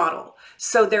full throttle.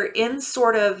 So they're in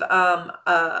sort of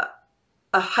a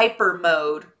hyper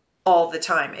mode all the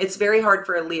time. It's very hard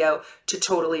for a Leo to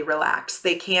totally relax.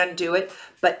 They can do it,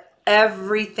 but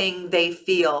everything they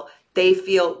feel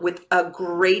with a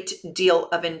great deal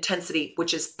of intensity,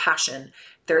 which is passion.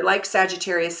 They're like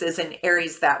Sagittarius and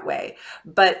Aries that way.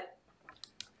 But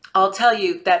I'll tell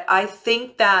you that I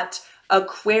think that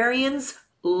Aquarians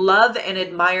love and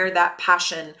admire that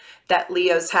passion that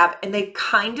Leos have, and they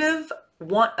kind of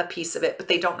want a piece of it, but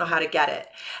they don't know how to get it.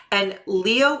 And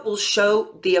Leo will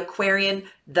show the Aquarian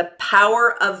the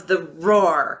power of the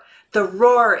roar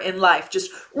in life,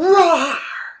 just roar.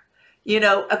 You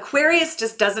know, Aquarius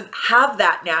just doesn't have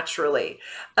that naturally.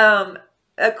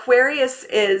 Aquarius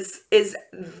is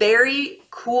very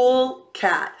cool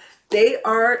cat. They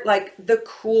are like the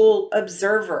cool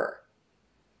observer.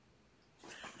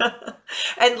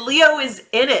 And Leo is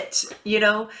in it, you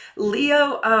know.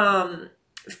 Leo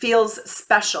feels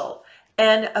special,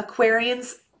 and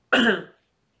Aquarians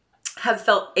have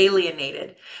felt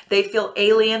alienated. They feel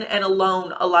alien and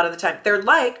alone a lot of the time. They're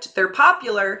liked, they're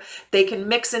popular, they can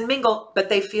mix and mingle, but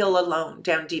they feel alone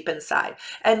down deep inside.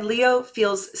 And Leo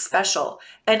feels special,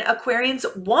 and Aquarians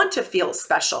want to feel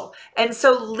special. And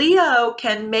so Leo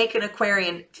can make an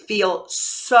Aquarian feel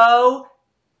so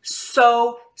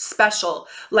special,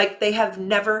 like they have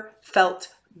never felt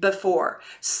before.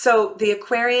 So the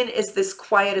Aquarian is this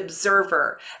quiet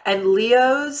observer, and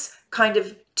Leos kind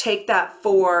of take that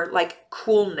for like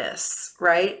coolness,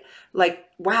 right? Like,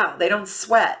 wow, they don't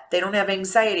sweat, they don't have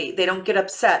anxiety, they don't get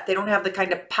upset, they don't have the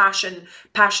kind of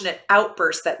passionate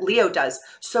outburst that Leo does.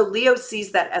 So Leo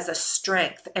sees that as a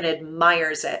strength and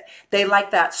admires it. They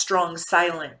like that strong,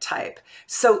 silent type.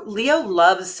 So Leo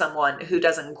loves someone who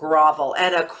doesn't grovel,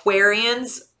 and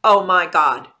Aquarians, oh my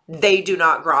God, they do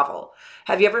not grovel.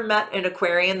 Have you ever met an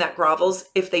Aquarian that grovels?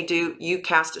 If they do, you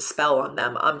cast a spell on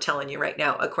them. I'm telling you right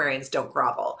now, Aquarians don't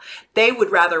grovel. They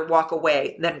would rather walk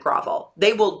away than grovel.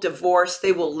 They will divorce.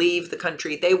 They will leave the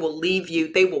country. They will leave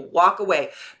you. They will walk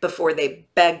away before they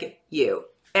beg you.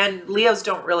 And Leos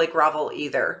don't really grovel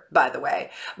either, by the way.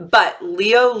 But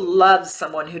Leo loves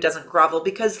someone who doesn't grovel,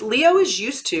 because Leo is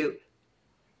used to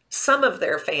some of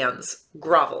their fans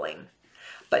groveling.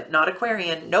 But not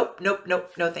Aquarian. Nope, nope,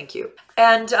 nope, no thank you.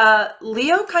 And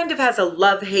Leo kind of has a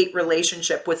love-hate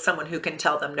relationship with someone who can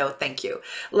tell them no thank you.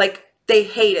 Like, they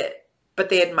hate it, but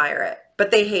they admire it.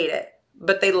 But they hate it,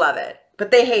 but they love it.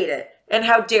 But they hate it. And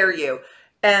how dare you?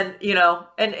 And, you know,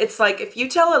 and it's like, if you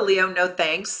tell a Leo no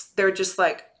thanks, they're just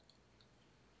like,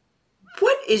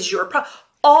 what is your problem?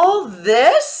 All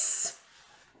this?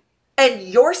 And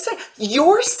you're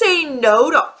saying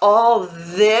no to all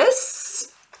this?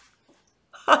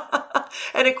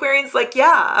 And Aquarian's like,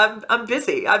 yeah, I'm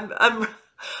busy. They're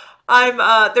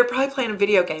probably playing a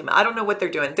video game. I don't know what they're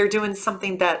doing. They're doing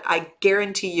something that I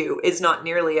guarantee you is not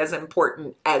nearly as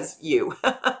important as you.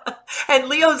 And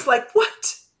Leo's like,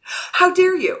 what? How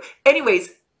dare you?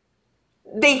 Anyways,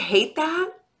 they hate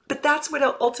that, but that's what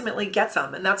ultimately gets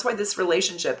them. And that's why this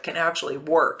relationship can actually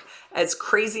work, as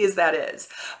crazy as that is.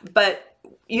 But,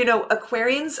 you know,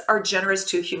 Aquarians are generous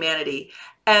to humanity,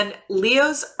 and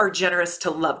Leos are generous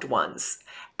to loved ones.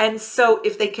 And so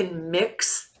if they can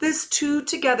mix this two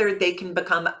together, they can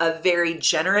become a very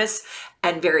generous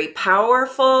and very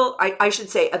powerful, I should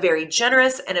say a very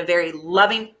generous and a very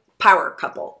loving power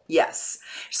couple. Yes.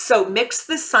 So mix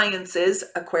the sciences,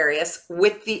 Aquarius,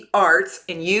 with the arts,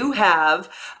 and you have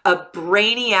a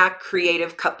brainiac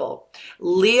creative couple.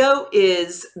 Leo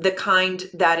is the kind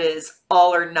that is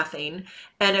all or nothing,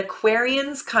 and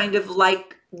Aquarians kind of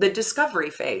like the discovery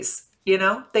phase. You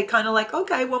know, they kind of like,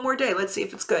 okay, one more day. Let's see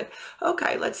if it's good.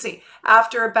 Okay, let's see.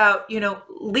 After about, you know,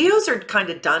 Leos are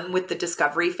kind of done with the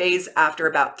discovery phase after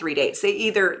about 3 days.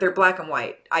 They're black and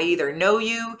white. I either know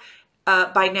you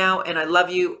by now and I love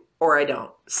you, or I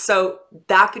don't. So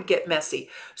that could get messy.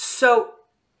 So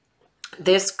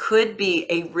this could be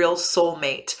a real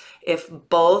soulmate if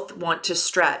both want to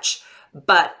stretch,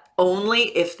 but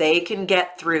only if they can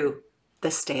get through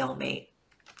the stalemate.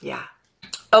 Yeah.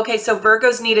 Okay, so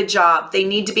Virgos need a job. They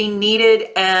need to be needed,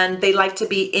 and they like to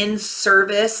be in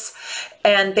service,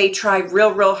 and they try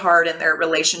real, real hard in their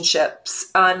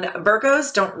relationships.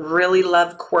 Virgos don't really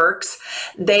love quirks.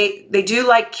 They do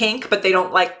like kink, but they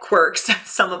don't like quirks.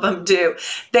 Some of them do.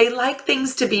 They like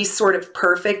things to be sort of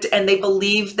perfect, and they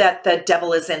believe that the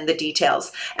devil is in the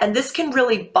details. And this can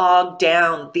really bog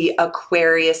down the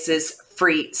Aquarius's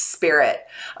free spirit.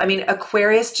 I mean,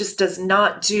 Aquarius just does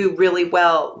not do really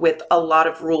well with a lot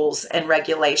of rules and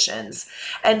regulations.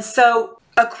 And so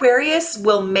Aquarius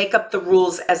will make up the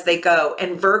rules as they go,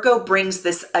 and Virgo brings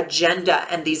this agenda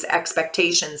and these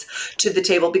expectations to the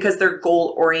table because they're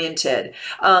goal oriented.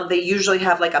 They usually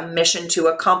have like a mission to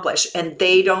accomplish, and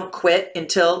they don't quit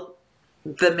until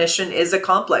the mission is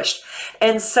accomplished.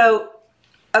 And so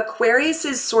Aquarius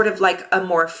is sort of like a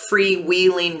more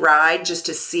freewheeling ride just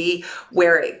to see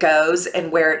where it goes and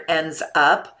where it ends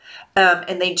up.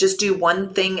 And they just do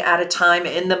one thing at a time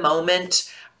in the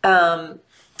moment.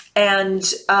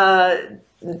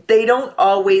 They don't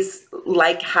always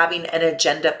like having an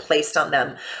agenda placed on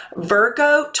them.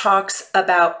 Virgo talks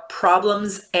about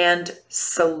problems and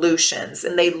solutions,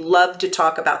 and they love to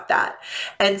talk about that.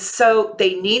 And so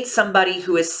they need somebody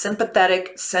who is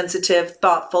sympathetic, sensitive,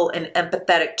 thoughtful, and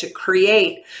empathetic to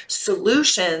create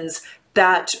solutions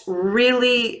that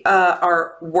really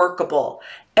are workable.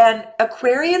 And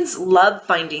Aquarians love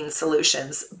finding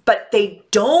solutions, but they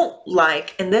don't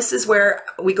like, and this is where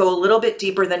we go a little bit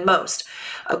deeper than most.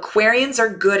 Aquarians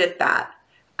are good at that,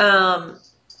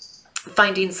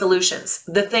 finding solutions.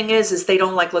 The thing is they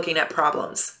don't like looking at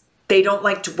problems. They don't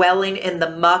like dwelling in the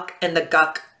muck and the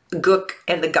gook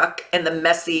and the guck and the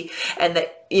messy and the,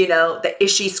 the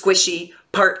ishy squishy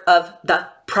part of the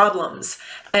problems.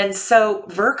 And so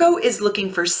Virgo is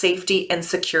looking for safety and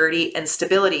security and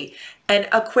stability. And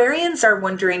Aquarians are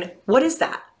wondering, what is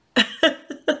that?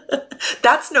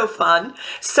 That's no fun.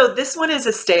 So this one is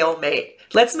a stalemate.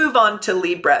 Let's move on to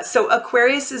Libra. So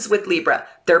Aquarius is with Libra.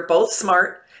 They're both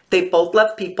smart. They both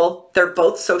love people. They're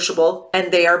both sociable,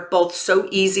 and they are both so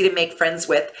easy to make friends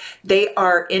with. They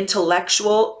are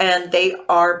intellectual, and they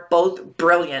are both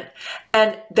brilliant.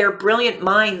 And their brilliant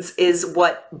minds is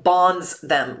what bonds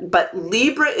them. But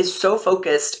Libra is so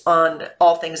focused on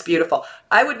all things beautiful.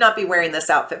 I would not be wearing this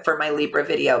outfit for my Libra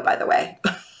video, by the way.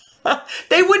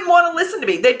 They wouldn't want to listen to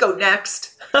me. They'd go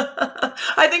next.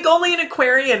 I think only an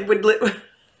Aquarian would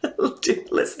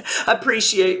listen,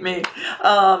 appreciate me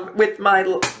with my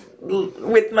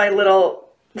little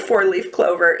 4-leaf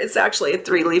clover. It's actually a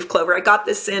 3-leaf clover. I got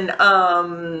this in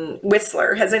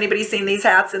Whistler. Has anybody seen these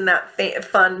hats in that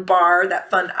fun bar,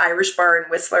 that fun Irish bar in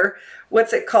Whistler?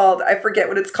 What's it called? I forget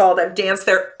what it's called. I've danced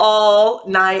there all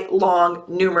night long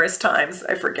numerous times.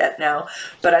 I forget now,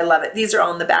 but I love it. These are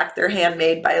all in the back. They're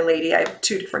handmade by a lady. I have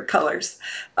 2 different colors.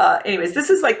 Anyways, this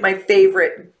is like my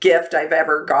favorite gift I've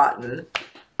ever gotten.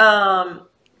 And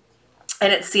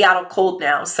it's Seattle cold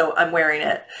now, so I'm wearing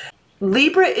it.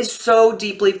 Libra is so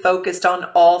deeply focused on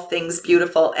all things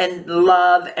beautiful and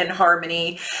love and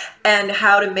harmony, and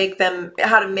how to make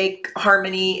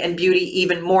harmony and beauty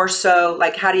even more so.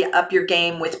 Like, how do you up your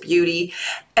game with beauty?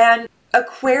 And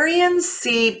Aquarians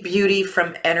see beauty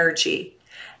from energy,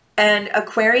 and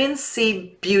Aquarians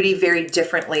see beauty very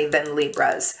differently than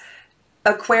Libras.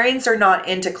 Aquarians are not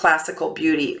into classical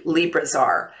beauty. Libras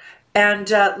are. And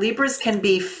Libras can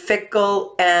be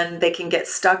fickle, and they can get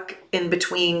stuck in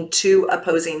between 2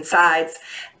 opposing sides,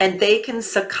 and they can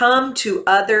succumb to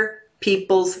other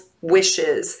people's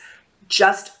wishes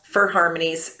just for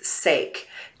harmony's sake,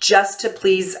 just to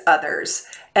please others.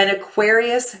 And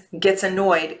Aquarius gets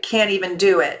annoyed, can't even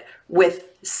do it, with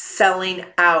selling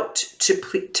out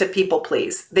to people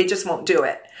please. They just won't do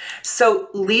it. So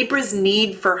Libra's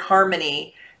need for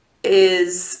harmony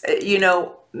is,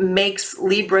 makes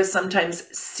Libra sometimes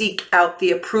seek out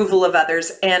the approval of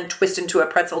others and twist into a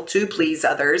pretzel to please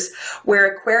others, where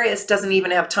Aquarius doesn't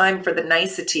even have time for the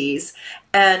niceties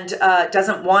and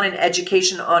doesn't want an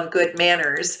education on good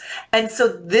manners. And so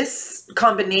this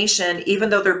combination, even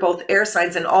though they're both air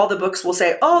signs and all the books will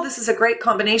say, oh, this is a great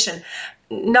combination,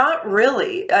 not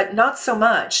really, not so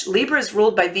much. Libra is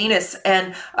ruled by Venus,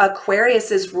 and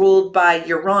Aquarius is ruled by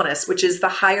Uranus, which is the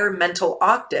higher mental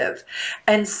octave.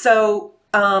 And so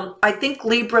I think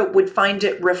Libra would find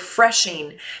it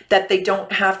refreshing that they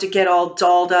don't have to get all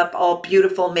dolled up, all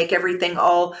beautiful, make everything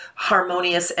all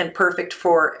harmonious and perfect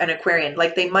for an Aquarian.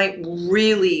 Like, they might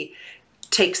really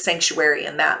take sanctuary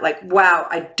in that. Like, wow,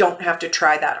 I don't have to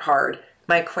try that hard.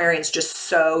 My Aquarian's just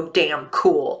so damn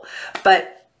cool.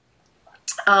 But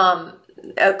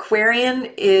Aquarian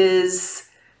is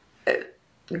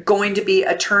going to be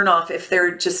a turnoff if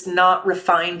they're just not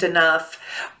refined enough,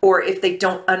 or if they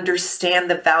don't understand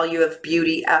the value of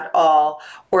beauty at all,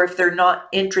 or if they're not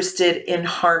interested in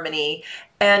harmony.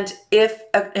 And if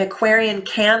an Aquarian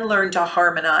can learn to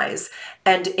harmonize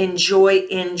and enjoy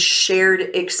in shared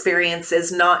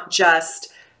experiences, not just,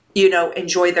 you know,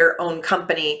 enjoy their own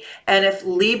company. And if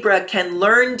Libra can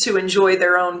learn to enjoy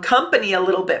their own company a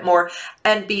little bit more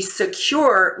and be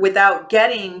secure without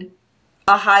getting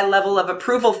a high level of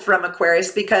approval from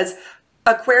Aquarius, because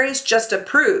Aquarius just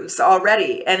approves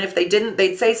already. And if they didn't,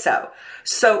 they'd say so.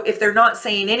 So if they're not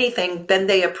saying anything, then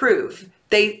they approve.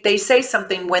 They say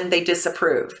something when they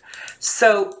disapprove.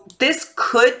 So this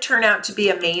could turn out to be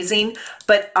amazing,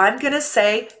 but I'm going to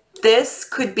say this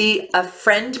could be a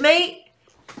friend mate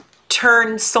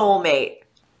turn soulmate.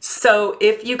 So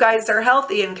if you guys are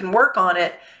healthy and can work on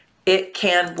it, it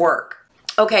can work.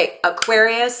 Okay,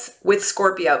 Aquarius with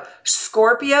Scorpio.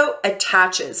 Scorpio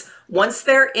attaches. Once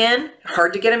they're in,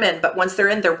 hard to get them in, but once they're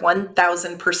in, they're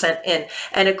 1000% in.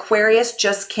 And Aquarius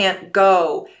just can't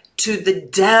go to the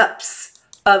depths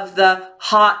of the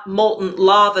hot molten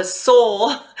lava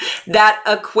soul that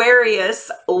Aquarius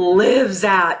lives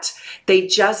at. They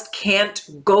just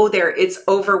can't go there. It's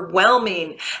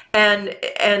overwhelming. And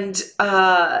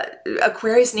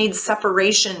Aquarius needs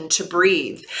separation to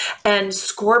breathe. And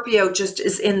Scorpio just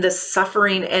is in the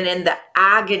suffering and in the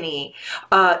agony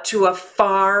to a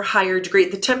far higher degree.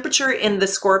 The temperature in the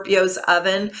Scorpio's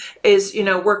oven is, you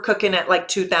know, we're cooking at like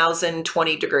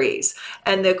 2020 degrees.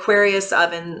 And the Aquarius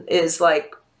oven is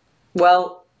like,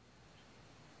 well,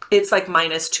 it's like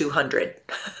minus 200.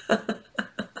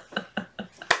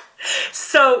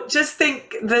 So just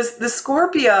think this, the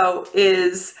Scorpio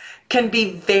can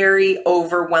be very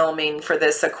overwhelming for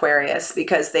this Aquarius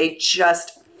because they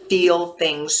just feel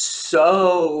things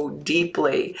so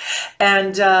deeply.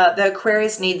 And the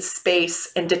Aquarius needs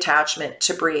space and detachment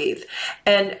to breathe.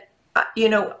 And, you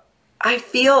know, I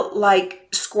feel like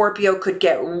Scorpio could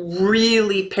get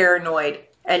really paranoid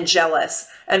and jealous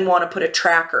and want to put a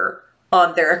tracker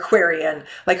on their Aquarian.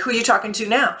 Like, who are you talking to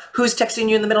now? Who's texting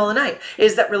you in the middle of the night?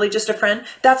 Is that really just a friend?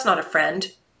 That's not a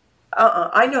friend.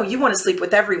 I know you want to sleep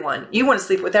with everyone. You want to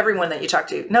sleep with everyone that you talk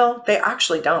to. No, they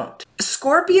actually don't.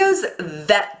 Scorpios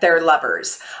vet their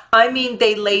lovers. I mean,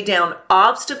 they lay down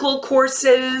obstacle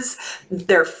courses.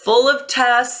 They're full of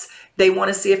tests. They want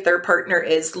to see if their partner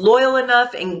is loyal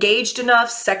enough, engaged enough,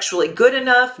 sexually good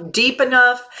enough, deep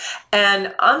enough.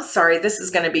 And I'm sorry, this is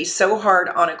going to be so hard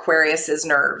on Aquarius's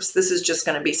nerves. This is just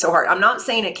going to be so hard. I'm not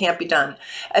saying it can't be done,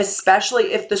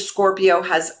 especially if the Scorpio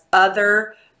has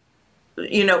other,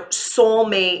 you know,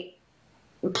 soulmate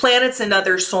planets and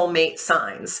other soulmate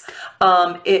signs.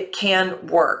 It can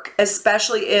work,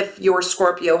 especially if your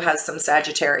Scorpio has some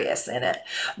Sagittarius in it.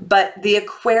 But the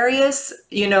Aquarius,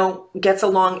 you know, gets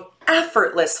along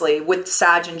effortlessly with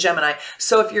Sag and Gemini.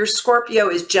 So if your Scorpio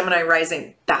is Gemini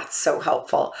rising, that's so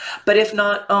helpful. But if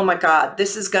not, oh my God,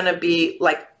 this is going to be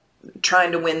like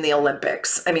trying to win the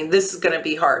Olympics. I mean, this is going to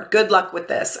be hard. Good luck with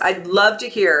this. I would love to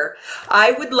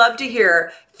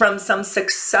hear from some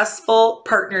successful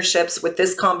partnerships with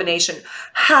this combination.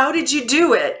 How did you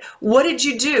do it? What did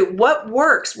you do? What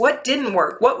works? What didn't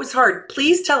work? What was hard?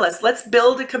 Please tell us. Let's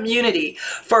build a community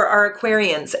for our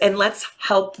Aquarians and let's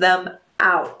help them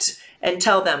out and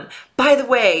tell them, by the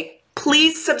way,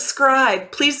 please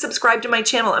subscribe. Please subscribe to my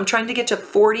channel. I'm trying to get to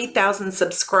 40,000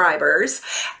 subscribers,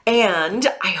 and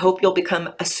I hope you'll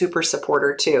become a super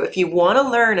supporter too. If you want to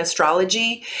learn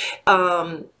astrology,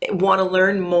 want to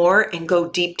learn more and go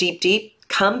deep, deep, deep,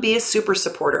 come be a super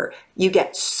supporter. You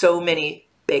get so many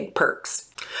big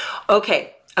perks.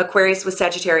 Okay. Aquarius with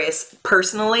Sagittarius.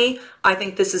 Personally, I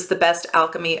think this is the best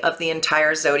alchemy of the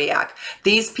entire zodiac.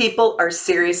 These people are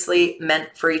seriously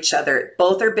meant for each other.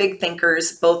 Both are big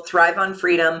thinkers, both thrive on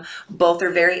freedom, both are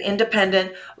very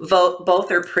independent, both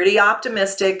are pretty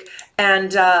optimistic,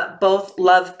 and both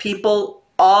love people,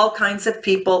 all kinds of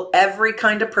people, every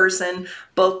kind of person.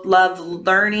 Both love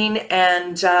learning,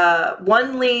 and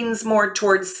one leans more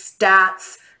towards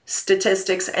stats,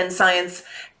 statistics, and science,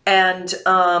 and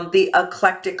the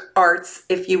eclectic arts,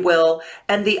 if you will.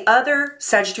 And the other,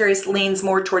 Sagittarius, leans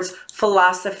more towards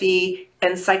philosophy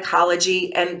and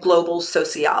psychology and global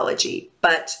sociology.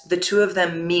 But the two of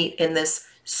them meet in this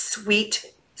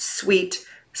sweet, sweet,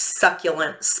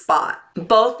 succulent spot.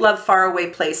 Both love faraway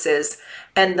places,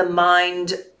 and the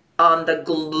mind on the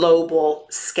global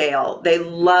scale. They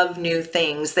love new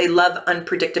things. They love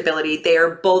unpredictability. They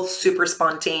are both super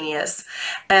spontaneous,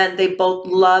 and they both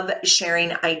love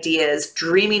sharing ideas,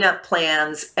 dreaming up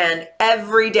plans, and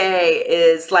every day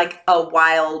is like a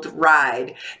wild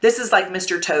ride. This is like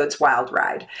Mr. Toad's Wild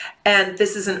Ride. And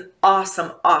this is an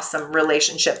awesome, awesome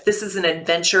relationship. This is an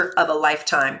adventure of a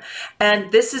lifetime.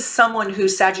 And this is someone who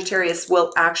Sagittarius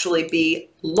will actually be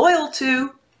loyal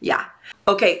to. Yeah.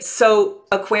 Okay, so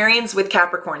Aquarians with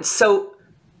Capricorns. So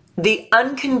the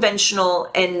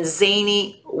unconventional and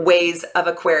zany ways of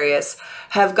Aquarius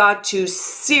have got to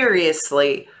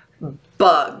seriously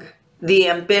bug the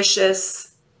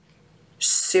ambitious,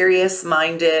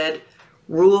 serious-minded,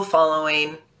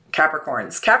 rule-following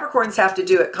Capricorns. Capricorns have to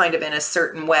do it kind of in a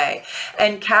certain way.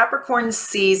 And Capricorn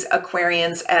sees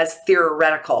Aquarians as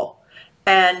theoretical.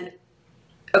 And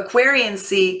Aquarians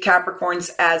see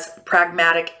Capricorns as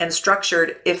pragmatic and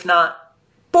structured, if not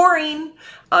boring.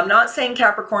 I'm not saying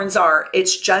Capricorns are.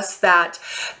 It's just that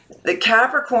the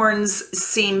Capricorns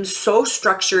seem so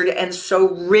structured and so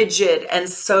rigid and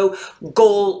so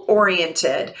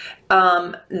goal-oriented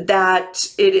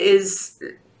that it is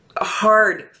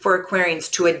hard for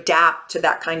Aquarians to adapt to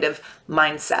that kind of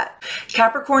mindset.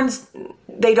 Capricorns,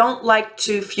 they don't like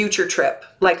to future trip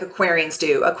like Aquarians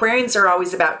do. Aquarians are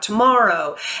always about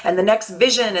tomorrow and the next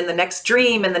vision and the next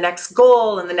dream and the next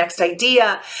goal and the next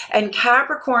idea. And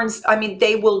Capricorns, I mean,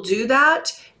 they will do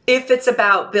that if it's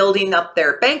about building up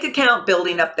their bank account,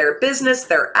 building up their business,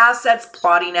 their assets,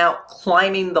 plotting out,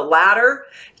 climbing the ladder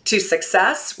to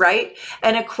success, right?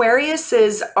 And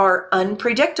Aquariuses are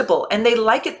unpredictable and they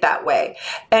like it that way.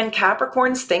 And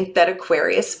Capricorns think that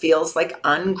Aquarius feels like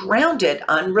ungrounded,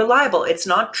 unreliable. It's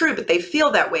not true, but they feel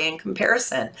that way in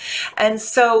comparison. And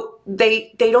so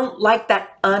they don't like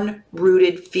that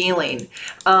unrooted feeling.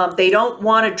 They don't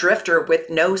want a drifter with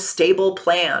no stable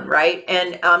plan, right?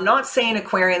 And I'm not saying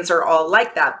Aquarians are all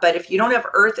like that, but if you don't have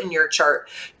Earth in your chart,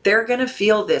 they're going to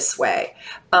feel this way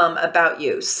about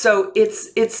you. So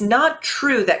it's not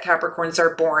true that Capricorns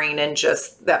are boring and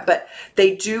just that, but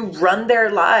they do run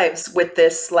their lives with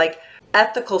this like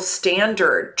ethical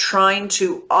standard, trying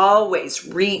to always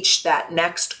reach that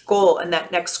next goal. And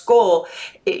that next goal,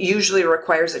 it usually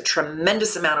requires a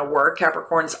tremendous amount of work.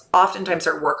 Capricorns oftentimes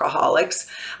are workaholics,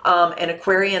 and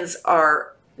Aquarians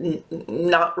are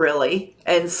not really.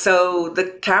 And so the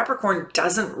Capricorn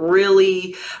doesn't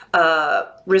really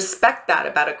respect that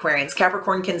about Aquarians.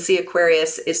 Capricorn can see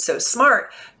Aquarius is so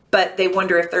smart, but they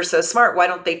wonder if they're so smart, why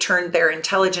don't they turn their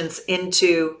intelligence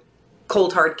into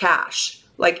cold hard cash?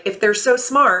 Like, if they're so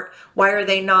smart, why are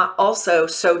they not also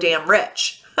so damn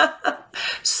rich?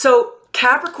 So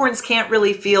Capricorns can't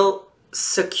really feel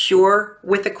secure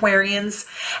with Aquarians,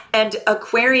 and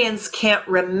Aquarians can't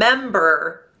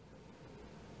remember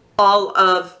all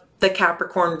of the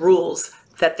Capricorn rules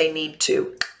that they need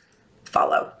to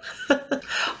follow.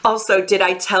 Also, did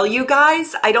I tell you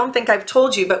guys? I don't think I've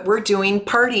told you, but we're doing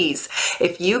parties.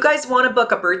 If you guys want to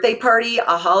book a birthday party,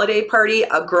 a holiday party,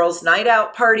 a girls' night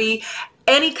out party,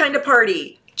 any kind of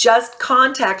party, just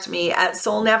contact me at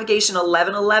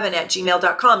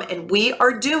soulnavigation1111@gmail.com, and we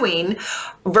are doing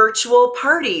virtual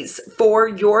parties for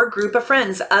your group of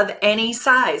friends of any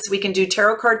size. We can do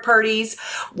tarot card parties.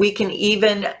 We can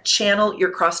even channel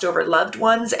your crossed over loved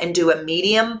ones and do a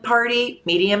mediumship party.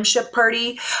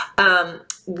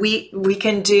 We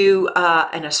can do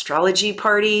an astrology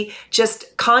party.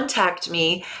 Just contact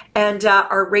me, and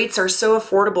our rates are so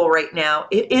affordable right now.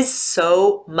 It is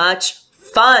so much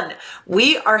fun.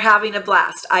 We are having a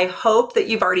blast. I hope that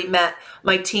you've already met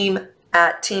my team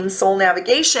at Team Soul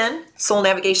Navigation,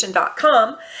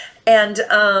 soulnavigation.com, and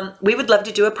we would love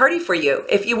to do a party for you.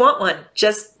 If you want one,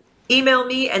 just email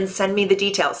me and send me the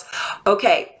details.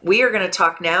 Okay, we are going to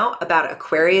talk now about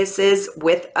Aquariuses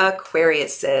with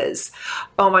Aquariuses.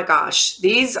 Oh my gosh,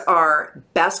 these are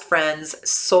best friends,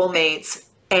 soulmates,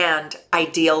 and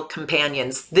ideal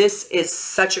companions. This is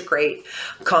such a great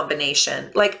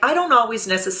combination. Like, I don't always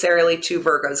necessarily two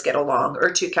Virgos get along or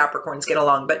two Capricorns get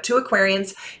along, but two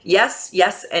Aquarians, yes,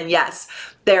 yes, and yes.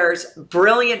 There's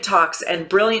brilliant talks and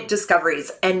brilliant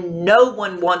discoveries, and no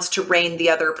one wants to rein the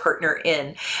other partner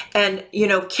in. And, you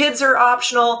know, kids are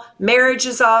optional, marriage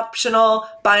is optional,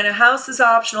 buying a house is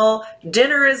optional,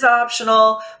 dinner is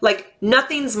optional, like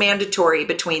nothing's mandatory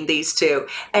between these two.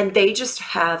 And they just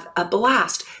have a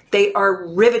blast. They are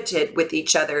riveted with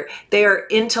each other. They are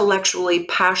intellectually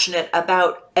passionate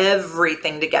about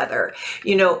everything together.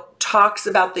 You know, talks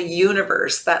about the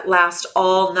universe that lasts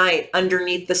all night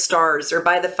underneath the stars or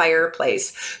by the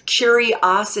fireplace.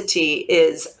 Curiosity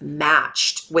is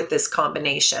matched with this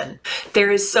combination.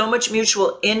 There is so much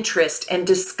mutual interest and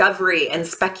discovery and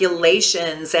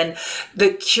speculations and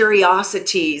the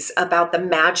curiosities about the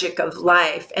magic of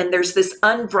life. And there's this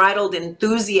unbridled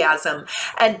enthusiasm.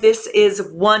 And this is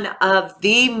one of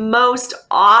the most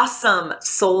awesome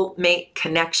soulmate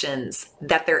connections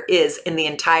that there is in the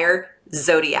entire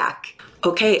zodiac.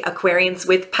 Okay, Aquarians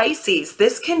with Pisces.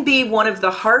 This can be one of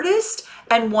the hardest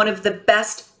and one of the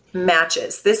best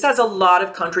matches. This has a lot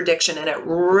of contradiction and it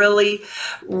really,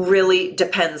 really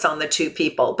depends on the two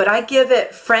people. But I give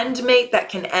it friend mate that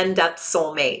can end up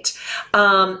soulmate.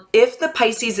 If the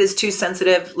Pisces is too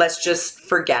sensitive, let's just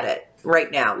forget it right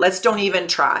now. Let's don't even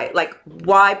try. Like,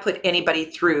 why put anybody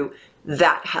through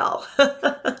that hell?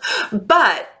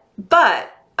 But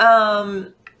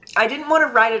I didn't want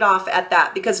to write it off at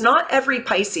that, because not every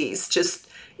Pisces just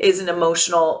is an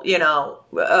emotional, you know,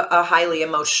 a highly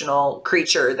emotional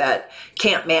creature that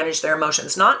can't manage their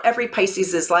emotions. Not every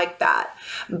Pisces is like that.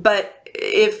 But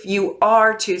if you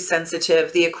are too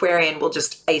sensitive, the Aquarian will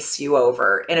just ice you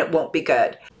over and it won't be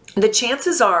good. The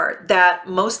chances are that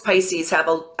most Pisces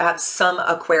have some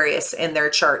Aquarius in their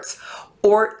charts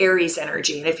or Aries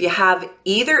energy. And if you have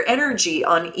either energy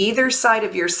on either side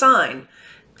of your sign,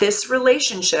 this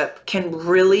relationship can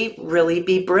really, really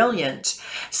be brilliant.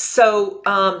 So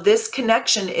this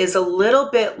connection is a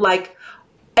little bit like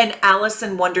an Alice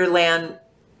in Wonderland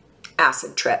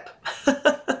acid trip.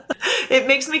 It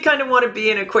makes me kind of want to be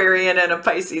an Aquarian and a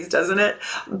Pisces, doesn't it?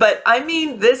 But I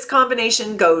mean, this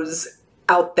combination goes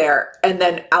out there and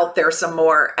then out there some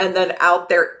more and then out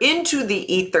there into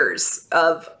the ethers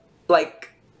of like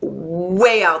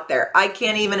way out there. I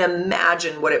can't even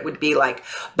imagine what it would be like,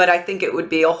 but I think it would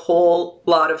be a whole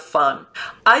lot of fun.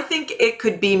 I think it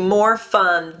could be more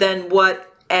fun than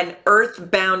what an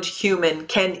earthbound human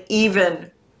can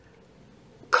even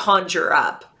conjure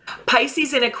up.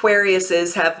 Pisces and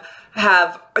Aquariuses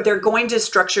they're going to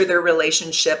structure their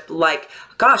relationship like,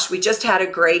 gosh, we just had a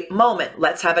great moment.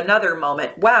 Let's have another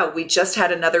moment. Wow, we just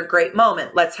had another great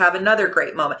moment. Let's have another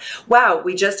great moment. Wow,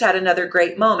 we just had another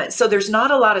great moment. So there's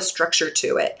not a lot of structure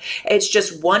to it. It's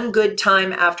just one good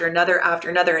time after another,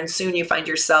 and soon you find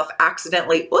yourself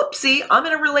accidentally, oopsie, I'm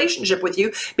in a relationship with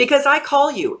you because I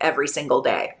call you every single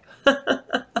day.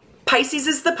 Pisces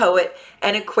is the poet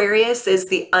and Aquarius is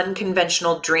the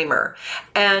unconventional dreamer.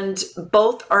 And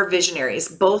both are visionaries.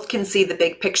 Both can see the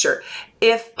big picture.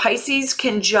 If Pisces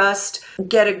can just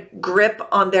get a grip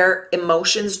on their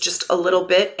emotions just a little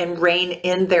bit and rein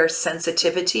in their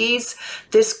sensitivities,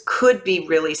 this could be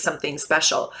really something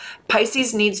special.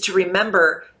 Pisces needs to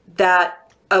remember that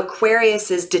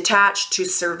Aquarius is detached to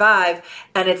survive,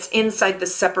 and it's inside the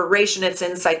separation, it's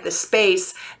inside the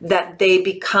space that they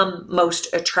become most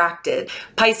attracted.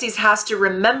 Pisces has to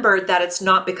remember that it's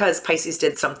not because Pisces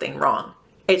did something wrong.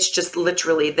 It's just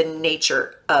literally the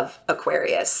nature of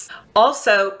Aquarius.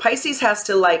 Also, Pisces has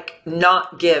to like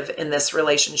not give in this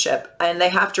relationship, and they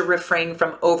have to refrain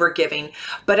from overgiving.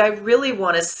 But I really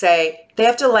want to say they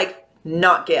have to like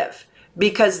not give,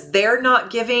 because their not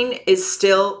giving is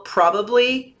still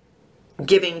probably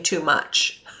giving too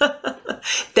much.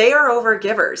 They are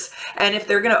overgivers. And if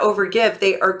they're going to overgive,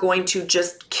 they are going to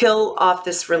just kill off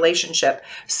this relationship.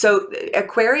 So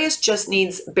Aquarius just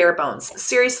needs bare bones.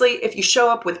 Seriously, if you show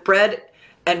up with bread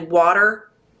and water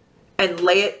and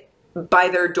lay it by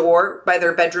their door, by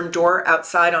their bedroom door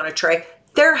outside on a tray,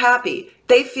 they're happy.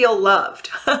 They feel loved.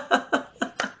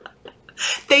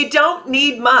 They don't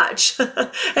need much.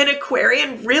 An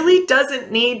Aquarian really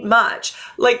doesn't need much.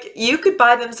 Like, you could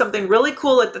buy them something really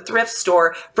cool at the thrift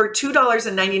store for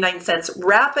 $2.99,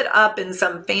 wrap it up in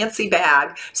some fancy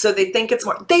bag so they think it's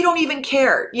more. They don't even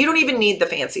care. You don't even need the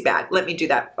fancy bag. Let me do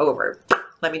that over.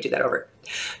 Let me do that over.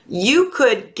 You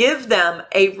could give them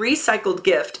a recycled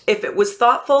gift if it was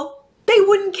thoughtful. They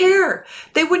wouldn't care.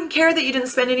 They wouldn't care that you didn't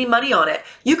spend any money on it.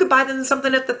 You could buy them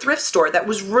something at the thrift store that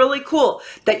was really cool,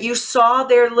 that you saw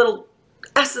their little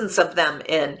essence of them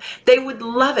in. They would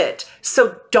love it.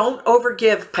 So don't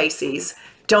overgive, Pisces.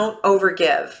 Don't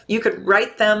overgive. You could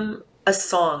write them a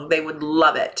song. They would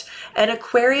love it. And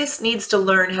Aquarius needs to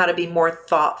learn how to be more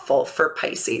thoughtful for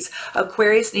Pisces.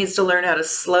 Aquarius needs to learn how to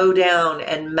slow down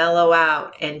and mellow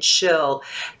out and chill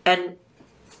and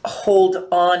hold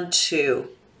on to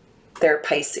their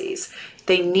Pisces.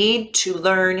 They need to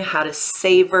learn how to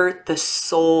savor the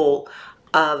soul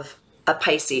of a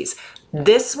Pisces.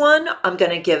 This one, I'm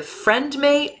going to give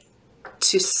friendmate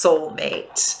to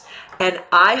soulmate. And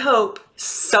I hope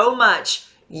so much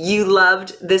you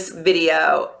loved this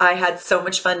video. I had so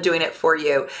much fun doing it for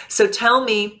you. So tell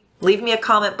me, leave me a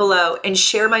comment below and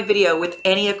share my video with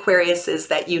any Aquariuses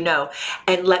that you know,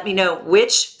 and let me know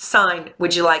which sign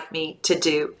would you like me to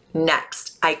do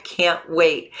next. I can't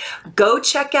wait. Go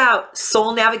check out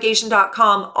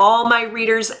soulnavigation.com. All my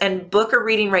readers, and book a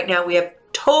reading right now. We have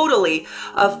totally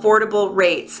affordable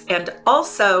rates, and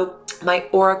also my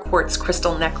Aura Quartz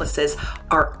crystal necklaces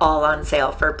are all on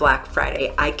sale for Black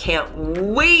Friday. I can't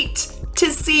wait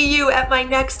to see you at my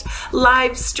next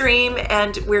live stream,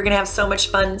 and we're gonna have so much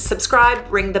fun.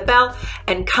 Subscribe, ring the bell,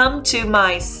 and come to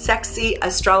my sexy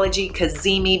astrology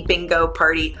Cazimi bingo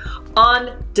party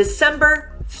on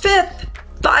December 5th.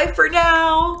 Bye for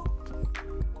now.